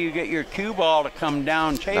 How do you get your cue ball to come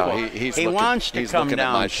down table? No, he wants to come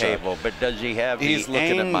down table, but does he have the angle? He's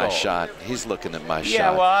looking at my shot. He's looking at my shot.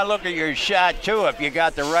 Yeah, well, I look at your shot, too, if you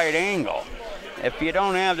got the right angle. If you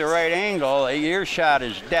don't have the right angle, your shot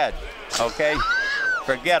is dead, okay?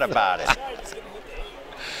 Forget about it.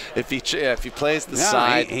 If he plays the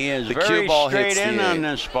side, he is the very cue ball straight hits in the 8. on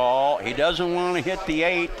this ball. He doesn't want to hit the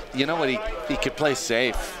 8. You know what? He could play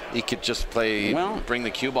safe. He could just play, bring the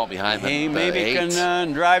cue ball behind He the maybe 8.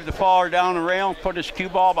 can drive the faller down the rail, put his cue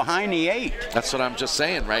ball behind the 8. That's what I'm just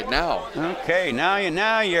saying right now. Okay,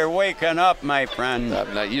 now you're waking up, my friend.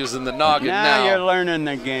 I'm not using the noggin now. Now you're learning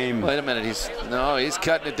the game. Wait a minute. He's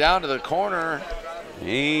cutting it down to the corner.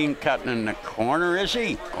 He ain't cutting in the corner, is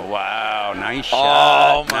he? Wow, nice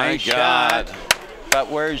shot. Oh, my nice God. Shot. But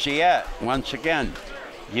where's he at? Once again,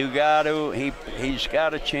 he's got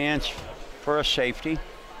a chance for a safety.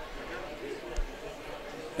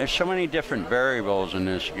 There's so many different variables in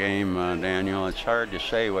this game, Daniel. It's hard to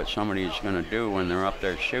say what somebody's going to do when they're up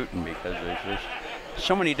there shooting because there's just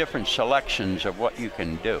so many different selections of what you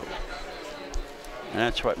can do. And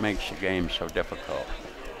that's what makes the game so difficult.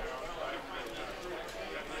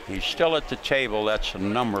 He's still at the table. That's the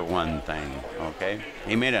number one thing, okay?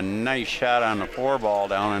 He made a nice shot on the 4 ball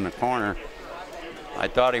down in the corner. I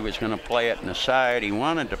thought he was going to play it in the side. He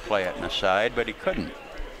wanted to play it in the side, but he couldn't.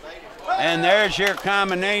 And there's your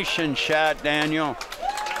combination shot, Daniel.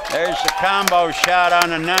 There's the combo shot on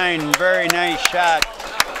the 9. Very nice shot.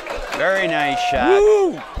 Very nice shot.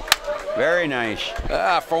 Woo! Very nice.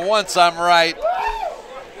 For once, I'm right.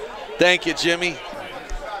 Thank you, Jimmy.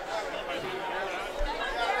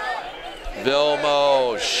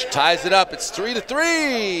 Vilmos ties it up. It's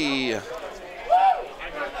 3-3.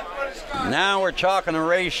 Now we're talking a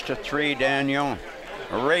race to 3, Daniel.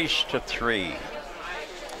 A race to 3.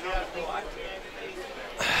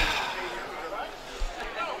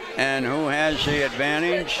 And who has the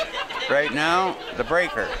advantage right now? The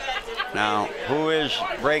breaker. Now, who is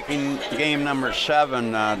breaking game number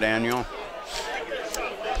 7, Daniel?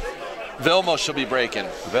 Vilmos should be breaking.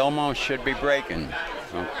 Vilmos should be breaking.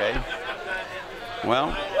 Okay. Well,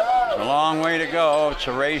 it's a long way to go. It's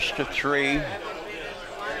a race to 3.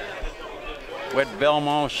 With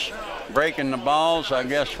Vilmos breaking the balls, I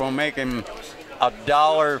guess we'll make him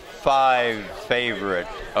 $1.05 favorite.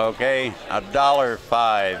 Okay,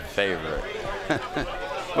 $1.05 favorite.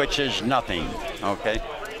 which is nothing, okay?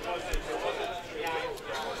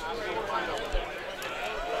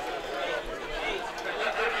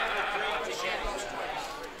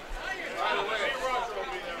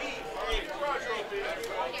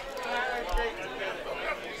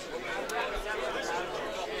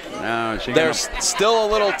 Now, there's still a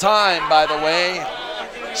little time, by the way.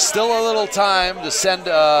 Still a little time to send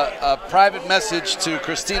a private message to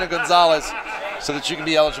Christina Gonzalez so that you can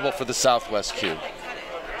be eligible for the Southwest Cube.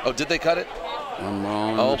 Oh, did they cut it?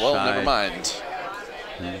 Oh, well, never mind.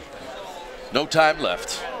 No time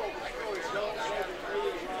left.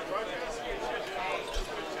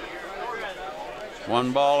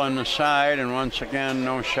 One ball in the side, and once again,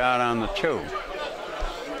 no shot on the 2.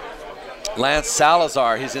 Lance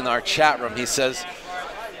Salazar, he's in our chat room. He says,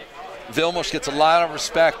 Vilmos gets a lot of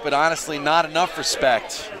respect, but honestly, not enough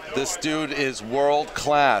respect. This dude is world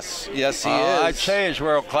class. Yes, he is. I'd say he's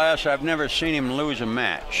world class. I've never seen him lose a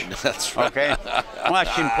match. That's right. Okay?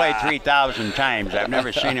 Watched him play 3,000 times. I've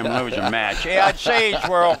never seen him lose a match. Yeah, I'd say he's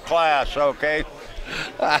world class, okay?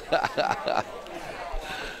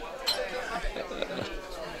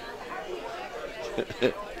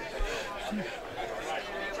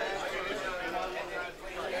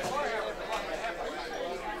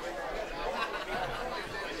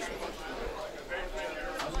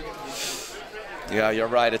 Yeah, you're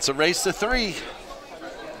right. It's a race to 3.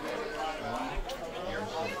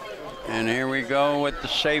 And here we go with the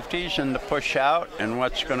safeties and the push out, and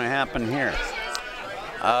what's going to happen here.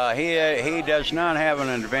 He does not have an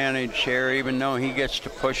advantage here, even though he gets to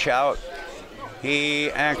push out. He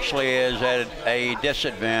actually is at a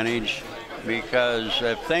disadvantage, because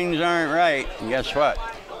if things aren't right, guess what?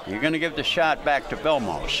 You're going to give the shot back to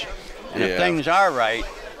Vilmos. And if things are right,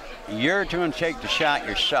 you're going to take the shot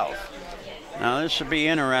yourself. Now this will be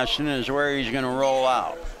interesting, is where he's going to roll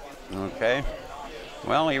out. Okay.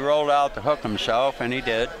 Well, he rolled out to hook himself, and he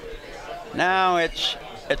did. Now it's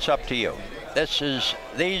up to you.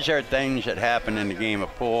 These are things that happen in the game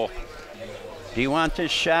of pool. Do you want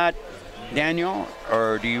this shot, Daniel,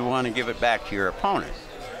 or do you want to give it back to your opponent?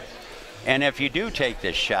 And if you do take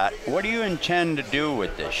this shot, what do you intend to do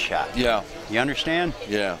with this shot? Yeah. You understand?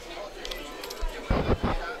 Yeah.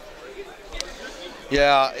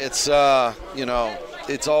 Yeah, it's, you know,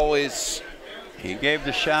 it's always... He gave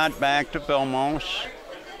the shot back to Vilmos.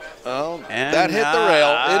 Oh, and that hit the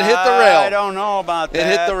rail. It hit the rail. I don't know about that. It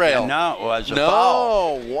hit the rail. No, it was a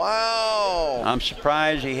foul. No, wow. I'm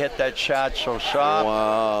surprised he hit that shot so soft.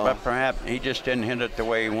 Wow. But perhaps he just didn't hit it the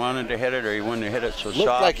way he wanted to hit it, or he wouldn't have hit it so Looked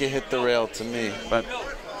soft. like it hit the rail to me. But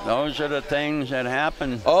those are the things that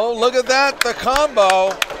happen. Oh, look at that, the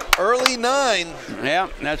combo. Early 9. Yeah,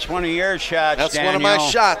 that's one of your shots, That's Daniel. one of my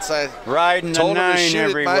shots. I riding told the him to 9 shoot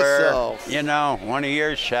everywhere. it myself. You know, one of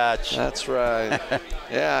your shots. That's right.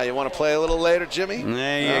 Yeah, you want to play a little later, Jimmy?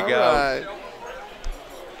 There you go.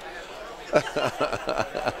 Right.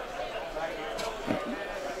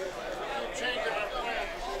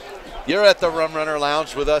 You're at the Rum Runner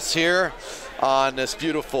Lounge with us here on this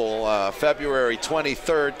beautiful February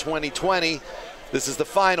 23rd, 2020. This is the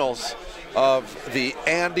finals of the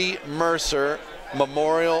Andy Mercer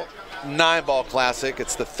Memorial 9-Ball Classic.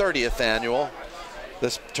 It's the 30th annual.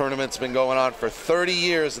 This tournament's been going on for 30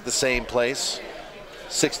 years at the same place.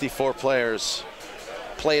 64 players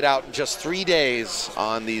played out in just 3 days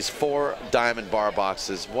on these 4 diamond bar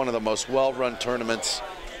boxes. One of the most well-run tournaments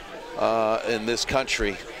in this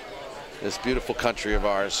country, this beautiful country of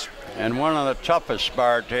ours. And one of the toughest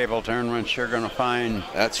bar table tournaments you're going to find.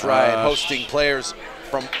 That's right, hosting players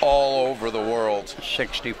from all over the world.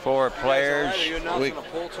 64 players.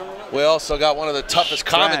 We also got one of the toughest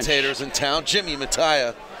commentators in town, Jimmy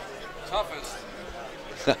Mataya. Toughest.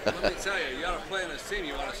 Let me tell you, you got to play in this team,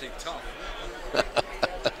 you want to see tough.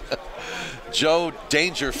 Joe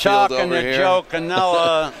Dangerfield Talking over to here. Joe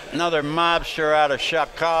Canella, another mobster out of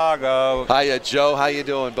Chicago. Hiya, Joe. How you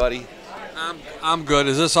doing, buddy? I'm good.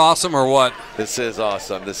 Is this awesome or what? This is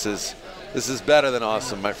awesome. This is better than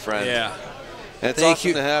awesome, my friend. Yeah. And it's Thank awesome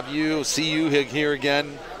you. to have you, see you here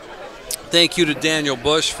again. Thank you to Daniel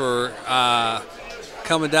Busch for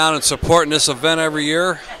coming down and supporting this event every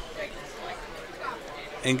year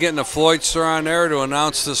and getting the Floydster on there to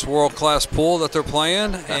announce this world-class pool that they're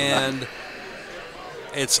playing. And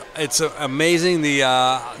it's amazing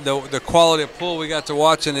the quality of pool we got to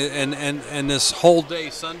watch and this whole day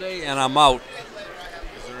Sunday, and I'm out.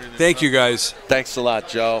 Thank you, guys. Thanks a lot,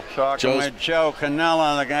 Joe. Talking with Joe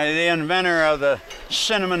Canella, the guy, the inventor of the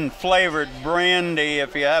cinnamon-flavored brandy.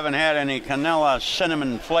 If you haven't had any Canella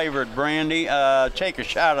cinnamon-flavored brandy, take a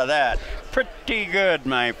shot of that. Pretty good,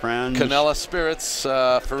 my friends. Canella Spirits,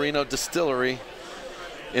 Farino Distillery.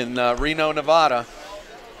 in Reno, Nevada,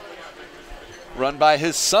 run by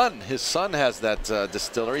his son. His son has that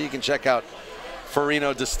distillery. You can check out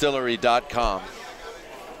ForinoDistillery.com.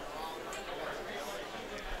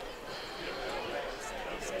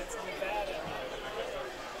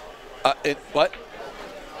 What?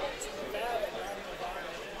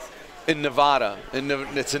 In Nevada.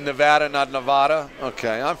 It's in Nevada, not Nevada?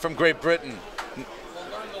 Okay, I'm from Great Britain.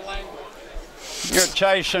 You're a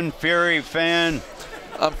Tyson Fury fan.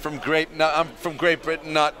 I'm from Great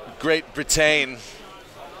Britain, not Great Britain.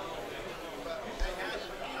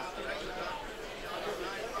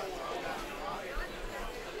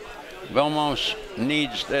 Vilmos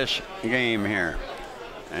needs this game here,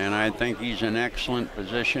 and I think he's in excellent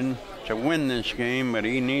position to win this game, but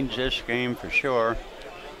he needs this game for sure.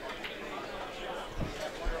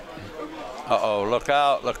 Uh-oh, look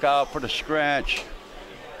out for the scratch.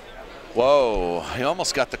 Whoa, he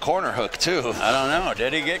almost got the corner hook too. I don't know,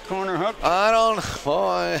 did he get corner hooked? I don't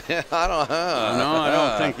know. No, I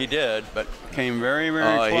don't think he did, but came very, very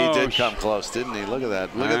close. Oh, he did come close, didn't he? Look at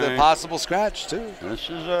that. Look at the possible scratch too. This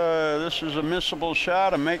is a missable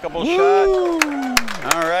shot, a makeable shot.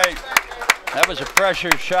 All right, that was a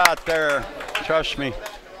pressure shot there, trust me.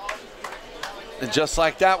 And just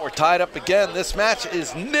like that, we're tied up again. This match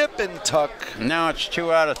is nip and tuck. Now it's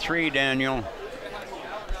 2 out of 3, Daniel.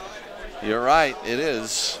 You're right, it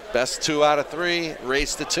is. Best 2 out of 3,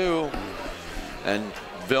 race to 2. And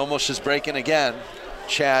Vilmos is breaking again.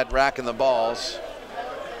 Chad racking the balls.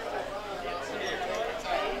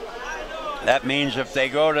 That means if they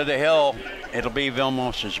go to the hill, it'll be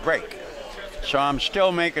Vilmos's break. So I'm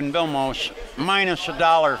still making Vilmos minus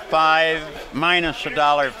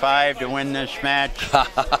 $1.05 to win this match.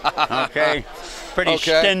 Okay, pretty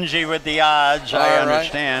stingy with the odds, I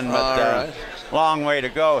understand, but long way to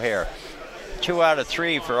go here. 2 out of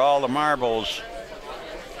 3 for all the marbles.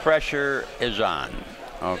 Pressure is on.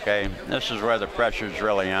 Okay, this is where the pressure's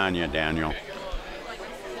really on you, Daniel.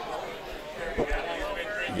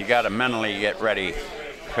 You got to mentally get ready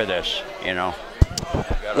for this, you know.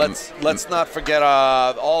 Let's not forget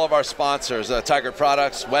all of our sponsors: Tiger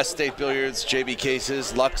Products, West State Billiards, JB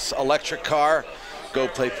Cases, Lux Electric Car,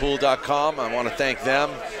 GoPlayPool.com. I want to thank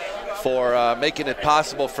them for making it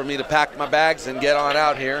possible for me to pack my bags and get on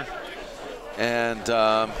out here. And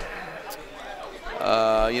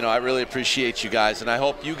you know, I really appreciate you guys, and I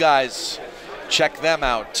hope you guys check them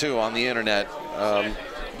out too on the internet.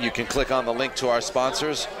 You can click on the link to our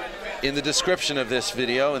sponsors in the description of this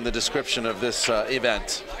video, in the description of this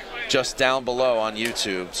event, just down below on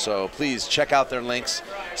YouTube. So please check out their links,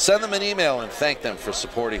 send them an email, and thank them for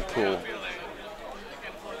supporting Pool.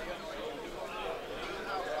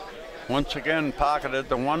 Once again, pocketed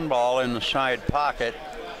the 1 ball in the side pocket.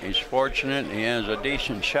 He's fortunate. He has a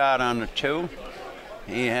decent shot on the 2.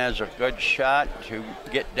 He has a good shot to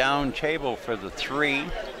get down table for the 3,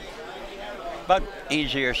 but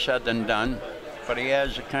easier said than done. But he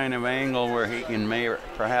has a kind of angle where he can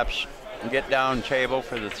perhaps get down table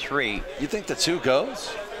for the 3. You think the 2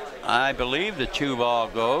 goes? I believe the 2 ball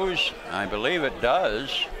goes. I believe it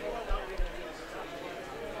does.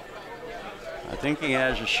 I think he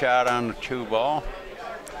has a shot on the 2 ball.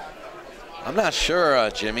 I'm not sure,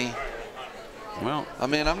 Jimmy. Well, I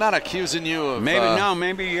mean, I'm not accusing you of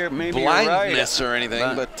maybe you're blindness right. or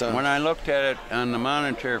anything, but when I looked at it on the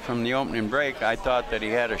monitor from the opening break, I thought that he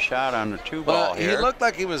had a shot on the 2 ball here. He looked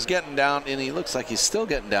like he was getting down, and he looks like he's still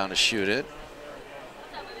getting down to shoot it.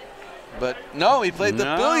 But no, he played the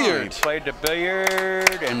billiard. He played the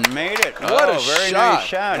billiard and made it. What a very shot. Nice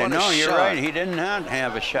shot. What no, a you're shot. right. He did not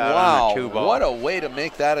have a shot on the 2 ball. What a way to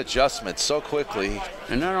make that adjustment so quickly.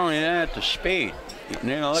 And not only that, the speed.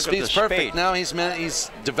 You know, look Speed's at the perfect. speed. Now he's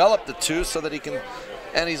developed the 2 so that he can,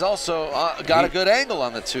 and he's also got a good angle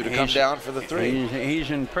on the 2 to come down for the 3. He's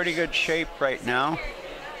in pretty good shape right now.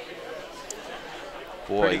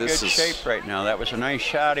 Boy, pretty good shape right now. That was a nice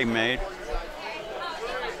shot he made.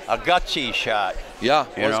 A gutsy shot. Yeah,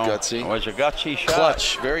 it was gutsy. It was a gutsy shot.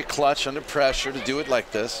 Clutch, very clutch under pressure to do it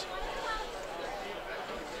like this.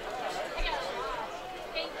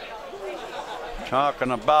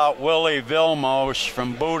 Talking about Willie Vilmos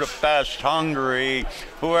from Budapest, Hungary.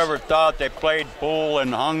 Whoever thought they played pool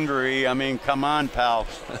in Hungary? I mean, come on, pal.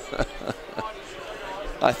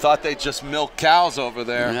 I thought they just milk cows over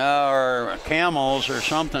there. Yeah, or camels or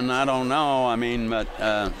something, I don't know. I mean, but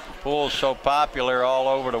pool's so popular all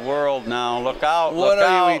over the world now. Look out, what look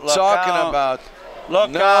are out, we talking about?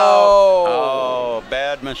 Look no. out. Oh,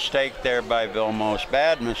 bad mistake there by Vilmos.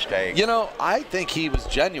 Bad mistake. You know, I think he was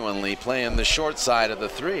genuinely playing the short side of the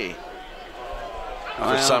 3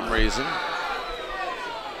 for some reason.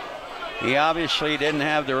 He obviously didn't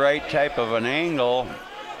have the right type of an angle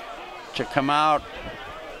to come out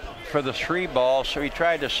for the 3-ball, so he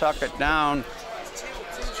tried to suck it down.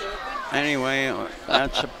 Anyway,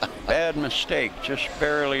 that's a bad mistake. Just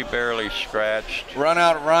barely scratched. Run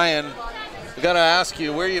out, Ryan. We got to ask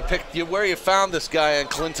you where you found this guy in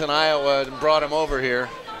Clinton, Iowa, and brought him over here.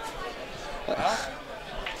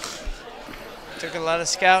 Took a lot of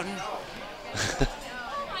scouting.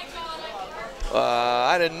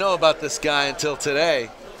 I didn't know about this guy until today,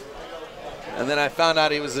 and then I found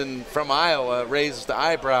out he was from Iowa. Raised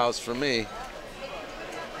eyebrows for me.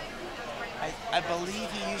 I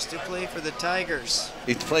believe he used to play for the Tigers.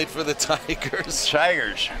 He played for the Tigers.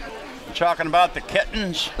 Tigers. You talking about the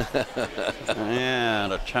kittens? Yeah,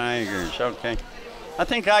 the Tigers. Okay. I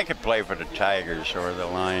think I could play for the Tigers or the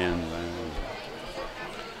Lions.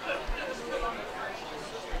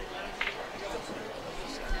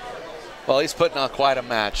 Well, he's putting on quite a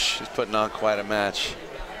match.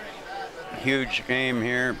 Huge game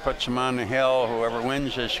here. Puts him on the hill. Whoever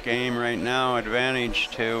wins this game right now, advantage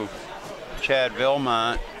to Chad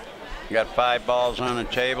VILMONT. Got 5 balls on the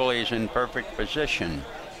table. He's in perfect position.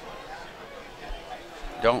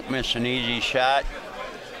 Don't miss an easy shot.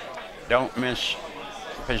 Don't miss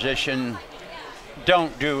position.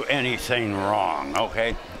 Don't do anything wrong,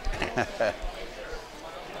 okay?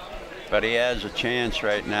 But he has a chance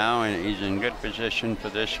right now, and he's in good position for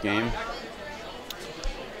this game.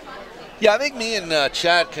 Yeah, I think me and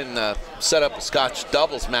Chad can set up a Scotch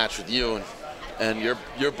doubles match with you and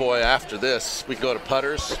your boy after this. We go to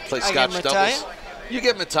putters, play Scotch doubles. You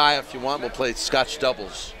get Mataya if you want. We'll play Scotch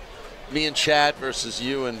doubles. Me and Chad versus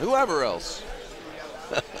you and whoever else.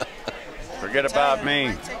 Forget about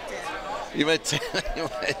me. You might take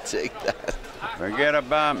that. Forget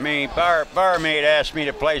about me. Barmaid asked me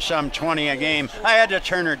to play some 20 a game. I had to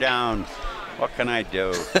turn her down. What can I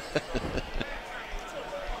do?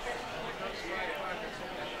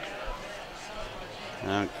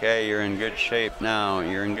 Okay, you're in good shape now.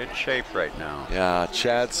 You're in good shape right now. Yeah,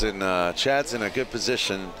 Chad's in a good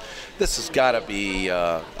position. This has got to be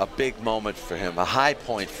a big moment for him, a high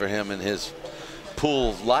point for him in his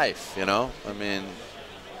pool life. You know, I mean,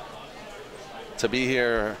 to be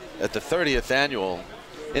here at the 30th annual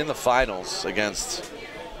in the finals against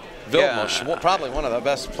Vilmos, well, probably one of the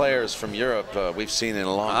best players from Europe we've seen in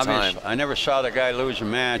a long time. I never saw the guy lose a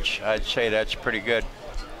match. I'd say that's pretty good.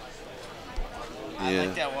 I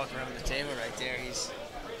like that walk around the table right there.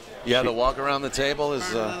 Yeah, the walk around the table is.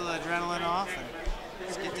 Burn a little adrenaline off, and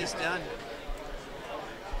let's get this done.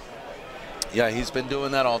 Yeah, he's been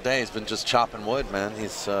doing that all day. He's been just chopping wood, man.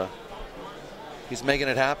 He's making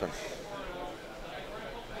it happen.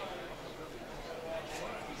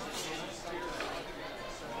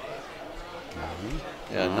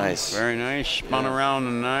 Yeah, nice. Very nice. Spun around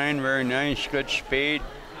the 9. Very nice. Good speed.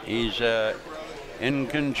 He's in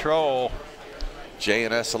control.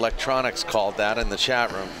 J&S Electronics called that in the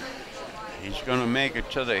chat room. He's going to make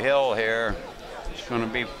it to the hill here. It's going to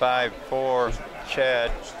be 5-4,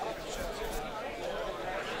 Chad.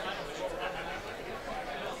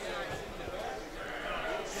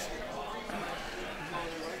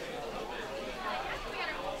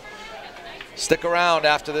 Stick around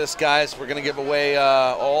after this, guys. We're going to give away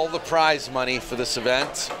all the prize money for this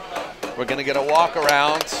event. We're going to get a walk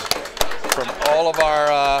around from all of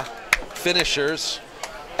our finishers,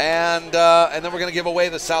 and then we're going to give away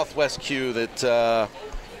the Southwest Q that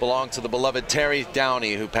belonged to the beloved Terry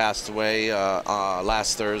Downey, who passed away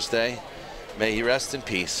last Thursday. May he rest in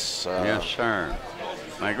peace. Yes, sir.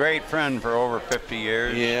 My great friend for over 50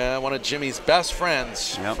 years. Yeah, one of Jimmy's best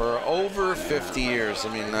friends for over 50 years.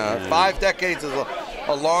 I mean, 5 decades is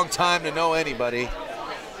a long time to know anybody,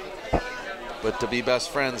 but to be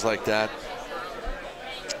best friends like that.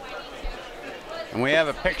 And we have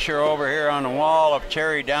a picture over here on the wall of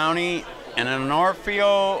Terry Downey and an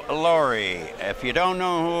Orfeo Laurie. If you don't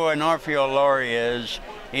know who an Orfeo Laurie is,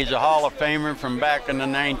 he's a Hall of Famer from back in the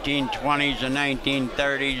 1920s and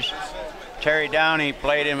 1930s. Terry Downey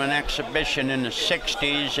played him an exhibition in the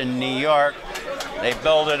 60s in New York. They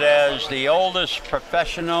billed it as the oldest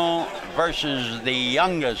professional versus the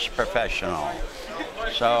youngest professional.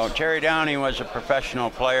 So Terry Downey was a professional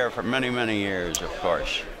player for many, many years, of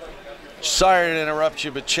course. Sorry to interrupt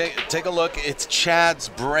you, but take a look. It's Chad's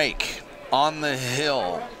break on the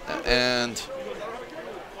hill, and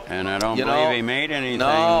I don't believe he made anything.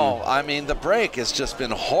 No, I mean, the break has just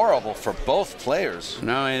been horrible for both players.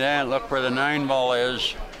 Not only that, look where the 9 ball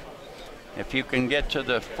is. If you can get to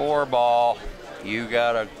the 4 ball, you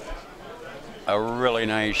got a really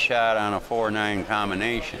nice shot on a 4-9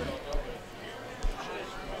 combination.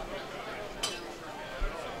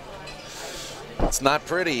 It's not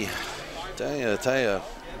pretty. Tell you.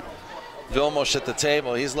 Vilmos at the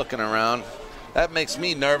table, he's looking around. That makes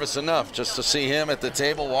me nervous enough just to see him at the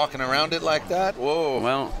table walking around it like that. Whoa.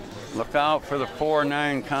 Well, look out for the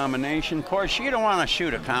 4-9 combination. Of course, you don't want to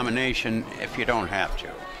shoot a combination if you don't have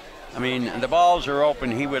to. I mean, the balls are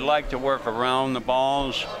open. He would like to work around the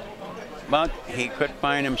balls, but he could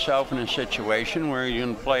find himself in a situation where you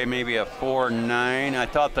can play maybe a 4-9. I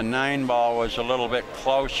thought the 9 ball was a little bit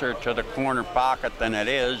closer to the corner pocket than it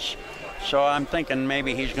is. So I'm thinking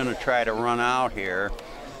maybe he's going to try to run out here.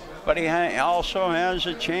 But he also has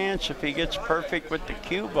a chance, if he gets perfect with the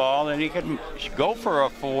cue ball, that he could go for a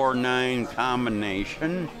 4-9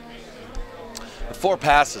 combination. The 4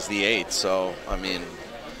 passes the 8, so, I mean,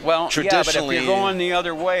 well, traditionally, yeah, but if you're going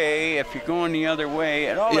the other way,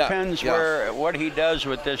 it all depends what he does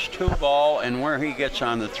with this 2 ball and where he gets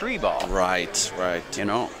on the 3 ball. Right. You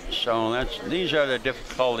know, so these are the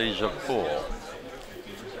difficulties of pool.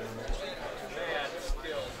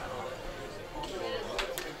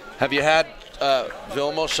 Have you had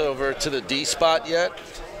Vilmos over to the D spot yet?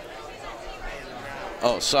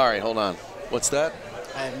 Oh, sorry, hold on. What's that?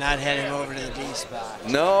 I have not had him over to the D spot.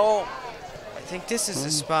 No. I think this is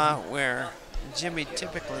the spot where Jimmy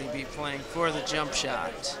typically be playing for the jump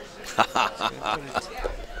shot.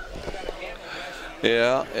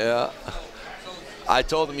 Yeah. I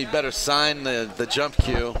told him he better sign the jump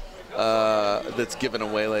cue that's given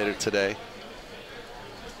away later today.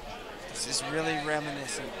 This is really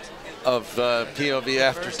reminiscent of POV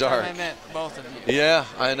After First Dark. time I met both of you. Yeah,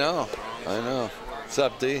 I know. What's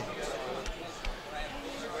up, D?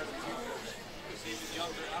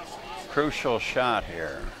 Crucial shot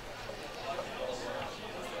here.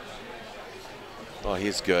 Oh,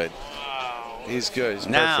 he's good. He's good. He's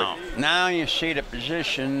perfect. Now you see the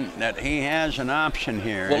position that he has an option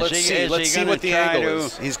here. Well, let's see what the angle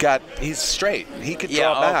is. He's straight. He could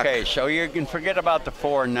draw back. Okay, so you can forget about the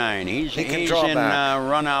 4-9. He's in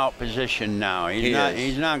run out position now.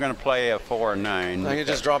 He's not going to play a 4-9. I can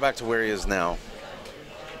just draw back to where he is now.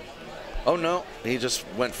 Oh no, he just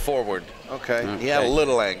went forward. Okay. He had a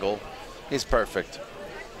little angle. He's perfect.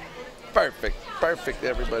 Perfect,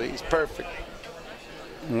 everybody. He's perfect.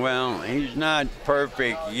 Well, he's not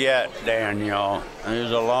perfect yet, Daniel.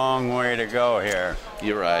 There's a long way to go here.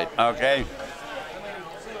 You're right. Okay.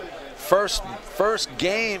 First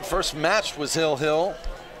match was Hill.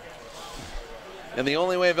 And the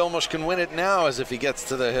only way Vilmos can win it now is if he gets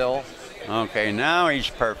to the hill. Okay, now he's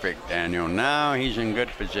perfect, Daniel. Now he's in good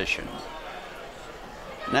position.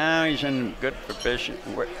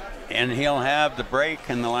 And he'll have the break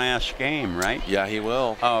in the last game, right? Yeah, he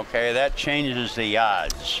will. Okay, that changes the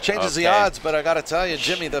odds. Changes the odds, but I got to tell you,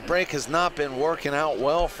 Jimmy, the break has not been working out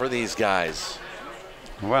well for these guys.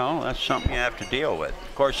 Well, that's something you have to deal with.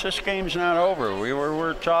 Of course, this game's not over.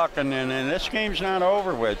 We're talking, and this game's not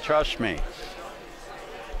over with. Trust me.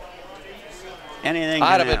 Anything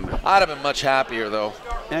can happen. I'd have been much happier though.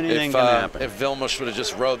 Anything can happen. If Vilmos would have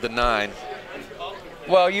just rode the 9.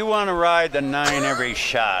 Well, you want to ride the 9 every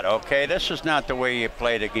shot, okay? This is not the way you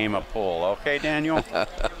play the game of pool, okay, Daniel?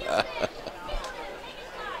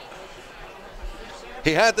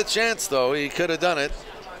 He had the chance, though. He could have done it.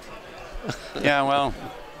 Yeah, well,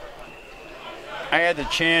 I had the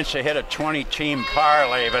chance to hit a 20-team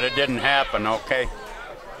parlay, but it didn't happen, okay?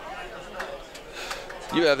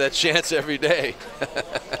 You have that chance every day.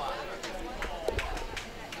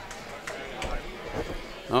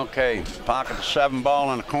 Okay, pocket the 7 ball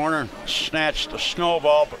in the corner, snatch the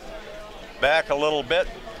snowball back a little bit,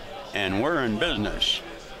 and we're in business.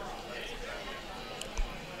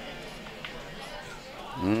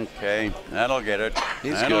 Okay, that'll get it.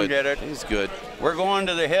 That'll get it. He's good. We're going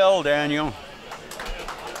to the hill, Daniel.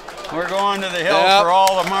 We're going to the hill for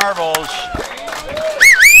all the marbles.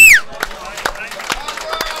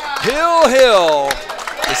 Hill,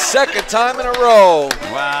 the second time in a row.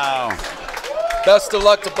 Wow. Best of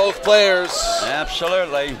luck to both players.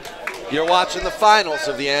 Absolutely. You're watching the finals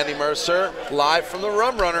of the Andy Mercer, live from the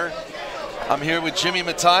Rum Runner. I'm here with Jimmy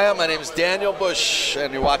Mataya. My name is Daniel Busch,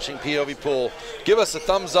 and you're watching POV Pool. Give us a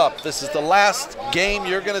thumbs up. This is the last game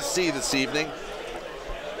you're going to see this evening.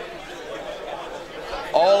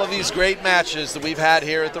 All of these great matches that we've had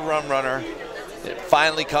here at the Rum Runner, it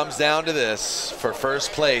finally comes down to this for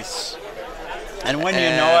first place. And when you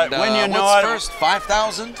know it, what's first?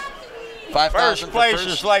 5,000? 5,000 first place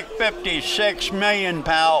is like 56 million,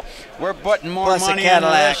 pal. We're putting more Plus money into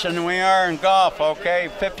this than we are in golf, okay?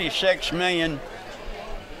 56 million.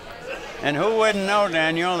 And who wouldn't know,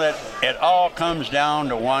 Daniel, that it all comes down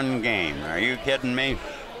to one game? Are you kidding me?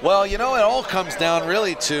 Well, you know, it all comes down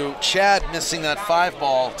really to Chad missing that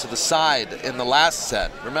 5-ball to the side in the last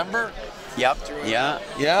set. Remember? Yep. Yeah.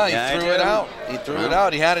 Yeah, he threw it out. He threw it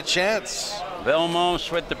out. He had a chance.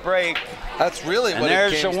 Vilmos with the break. That's really what it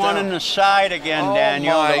there's came the one down. in the side again, Oh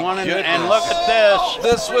Daniel. my The one in the, goodness. and look at this.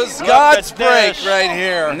 This was Look God's at break this. right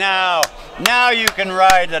here. Now you can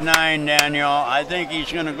ride the 9, Daniel. I think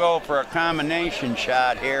he's going to go for a combination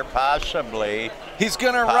shot here, possibly. He's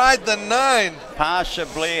going to ride the 9.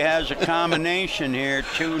 Possibly has a combination here,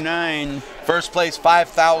 2-9. First place,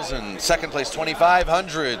 $5,000. Second place,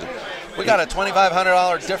 $2,500. We got a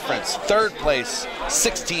 $2,500 difference. Third place,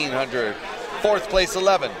 $1,600. Fourth place,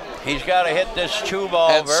 $11. He's got to hit this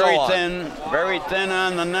 2-ball And so very thin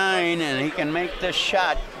on the 9, and he can make this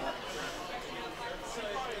shot.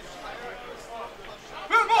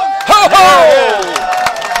 Ho-ho!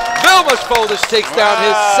 Vilmos FOLDES takes down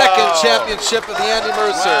his second championship of the Andy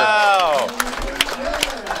Mercer. Wow.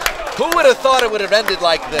 Who would have thought it would have ended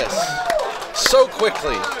like this so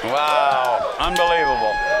quickly? Wow.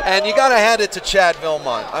 Unbelievable. And you got to hand it to Chad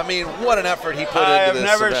Vilmont. I mean, what an effort he put into this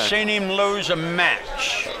I've never event. seen him lose a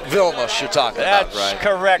match. Vilmos you're talking about, right? That's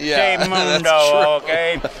correct, Yeah, Mundo, that's true.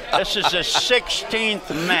 okay? This is the 16th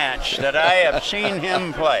match that I have seen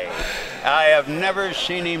him play. I have never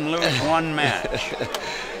seen him lose one match.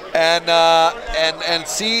 And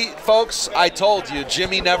see, folks, I told you,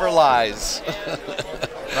 Jimmy never lies.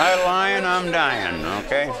 Right lying, I'm dying,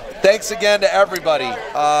 okay? Thanks again to everybody,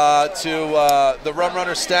 to the Rum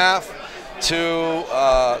Runner staff, to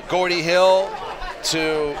Gordy Hill,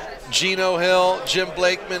 to Gino Hill, Jim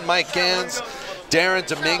Blakeman, Mike Gans, Darren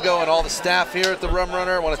Domingo, and all the staff here at the Rum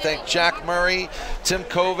Runner. I want to thank Jack Murray, Tim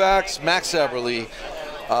Kovacs, Max Eberly,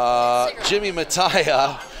 Jimmy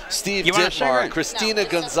Mataya, Steve Dittmar, Christina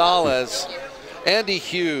Gonzalez, Andy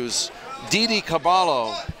Hughes, Didi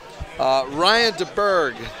Caballo, Ryan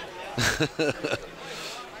DeBerg,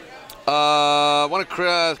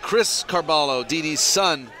 Chris Carballo, Didi's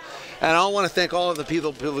son. And I want to thank all of the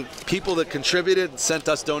people that contributed and sent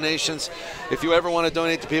us donations. If you ever want to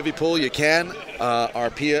donate to POVPOOL, you can. Our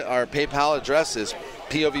PayPal address is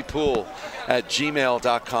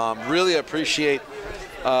povpool@gmail.com. Really appreciate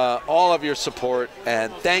all of your support,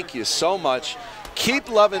 and thank you so much. Keep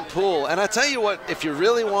loving pool. And I tell you what, if you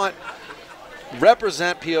really want,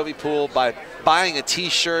 represent POVPOOL by buying a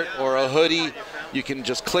t-shirt or a hoodie. You can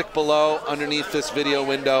just click below underneath this video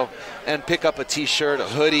window and pick up a t-shirt, a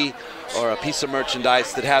hoodie, or a piece of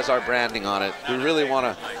merchandise that has our branding on it. We really want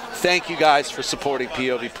to thank you guys for supporting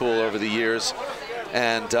POVPOOL over the years.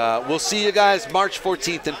 And we'll see you guys March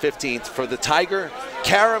 14th and 15th for the Tiger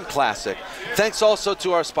Carom Classic. Thanks also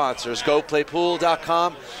to our sponsors,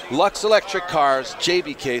 GoPlayPool.com, Lux Electric Cars,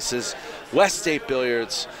 JB Cases, West State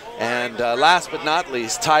Billiards, and last but not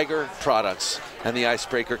least, Tiger Products and the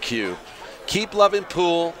Icebreaker Cube. Keep loving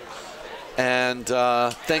pool, and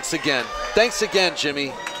thanks again. Thanks again,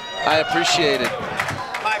 Jimmy. I appreciate it.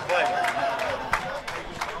 My pleasure.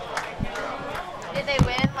 Did they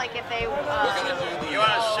win? Like if they... You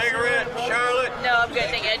want a cigarette, Charlotte? No, I'm good.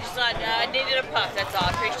 Thank you. I needed a puff. That's all. I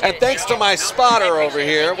appreciate it. And thanks to my spotter over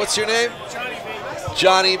here. What's your name?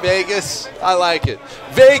 Johnny Vegas. I like it.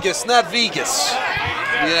 Vegas, not Vegas.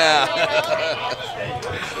 Yeah.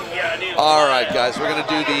 All right, guys. We're going to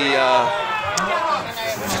do the...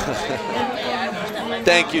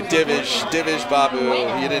 Thank you, Divish Babu.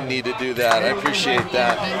 You didn't need to do that. I appreciate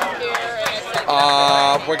that.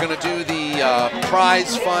 We're going to do the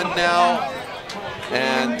prize fund now.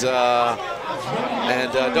 And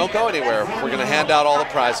don't go anywhere. We're going to hand out all the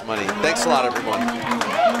prize money. Thanks a lot, everyone.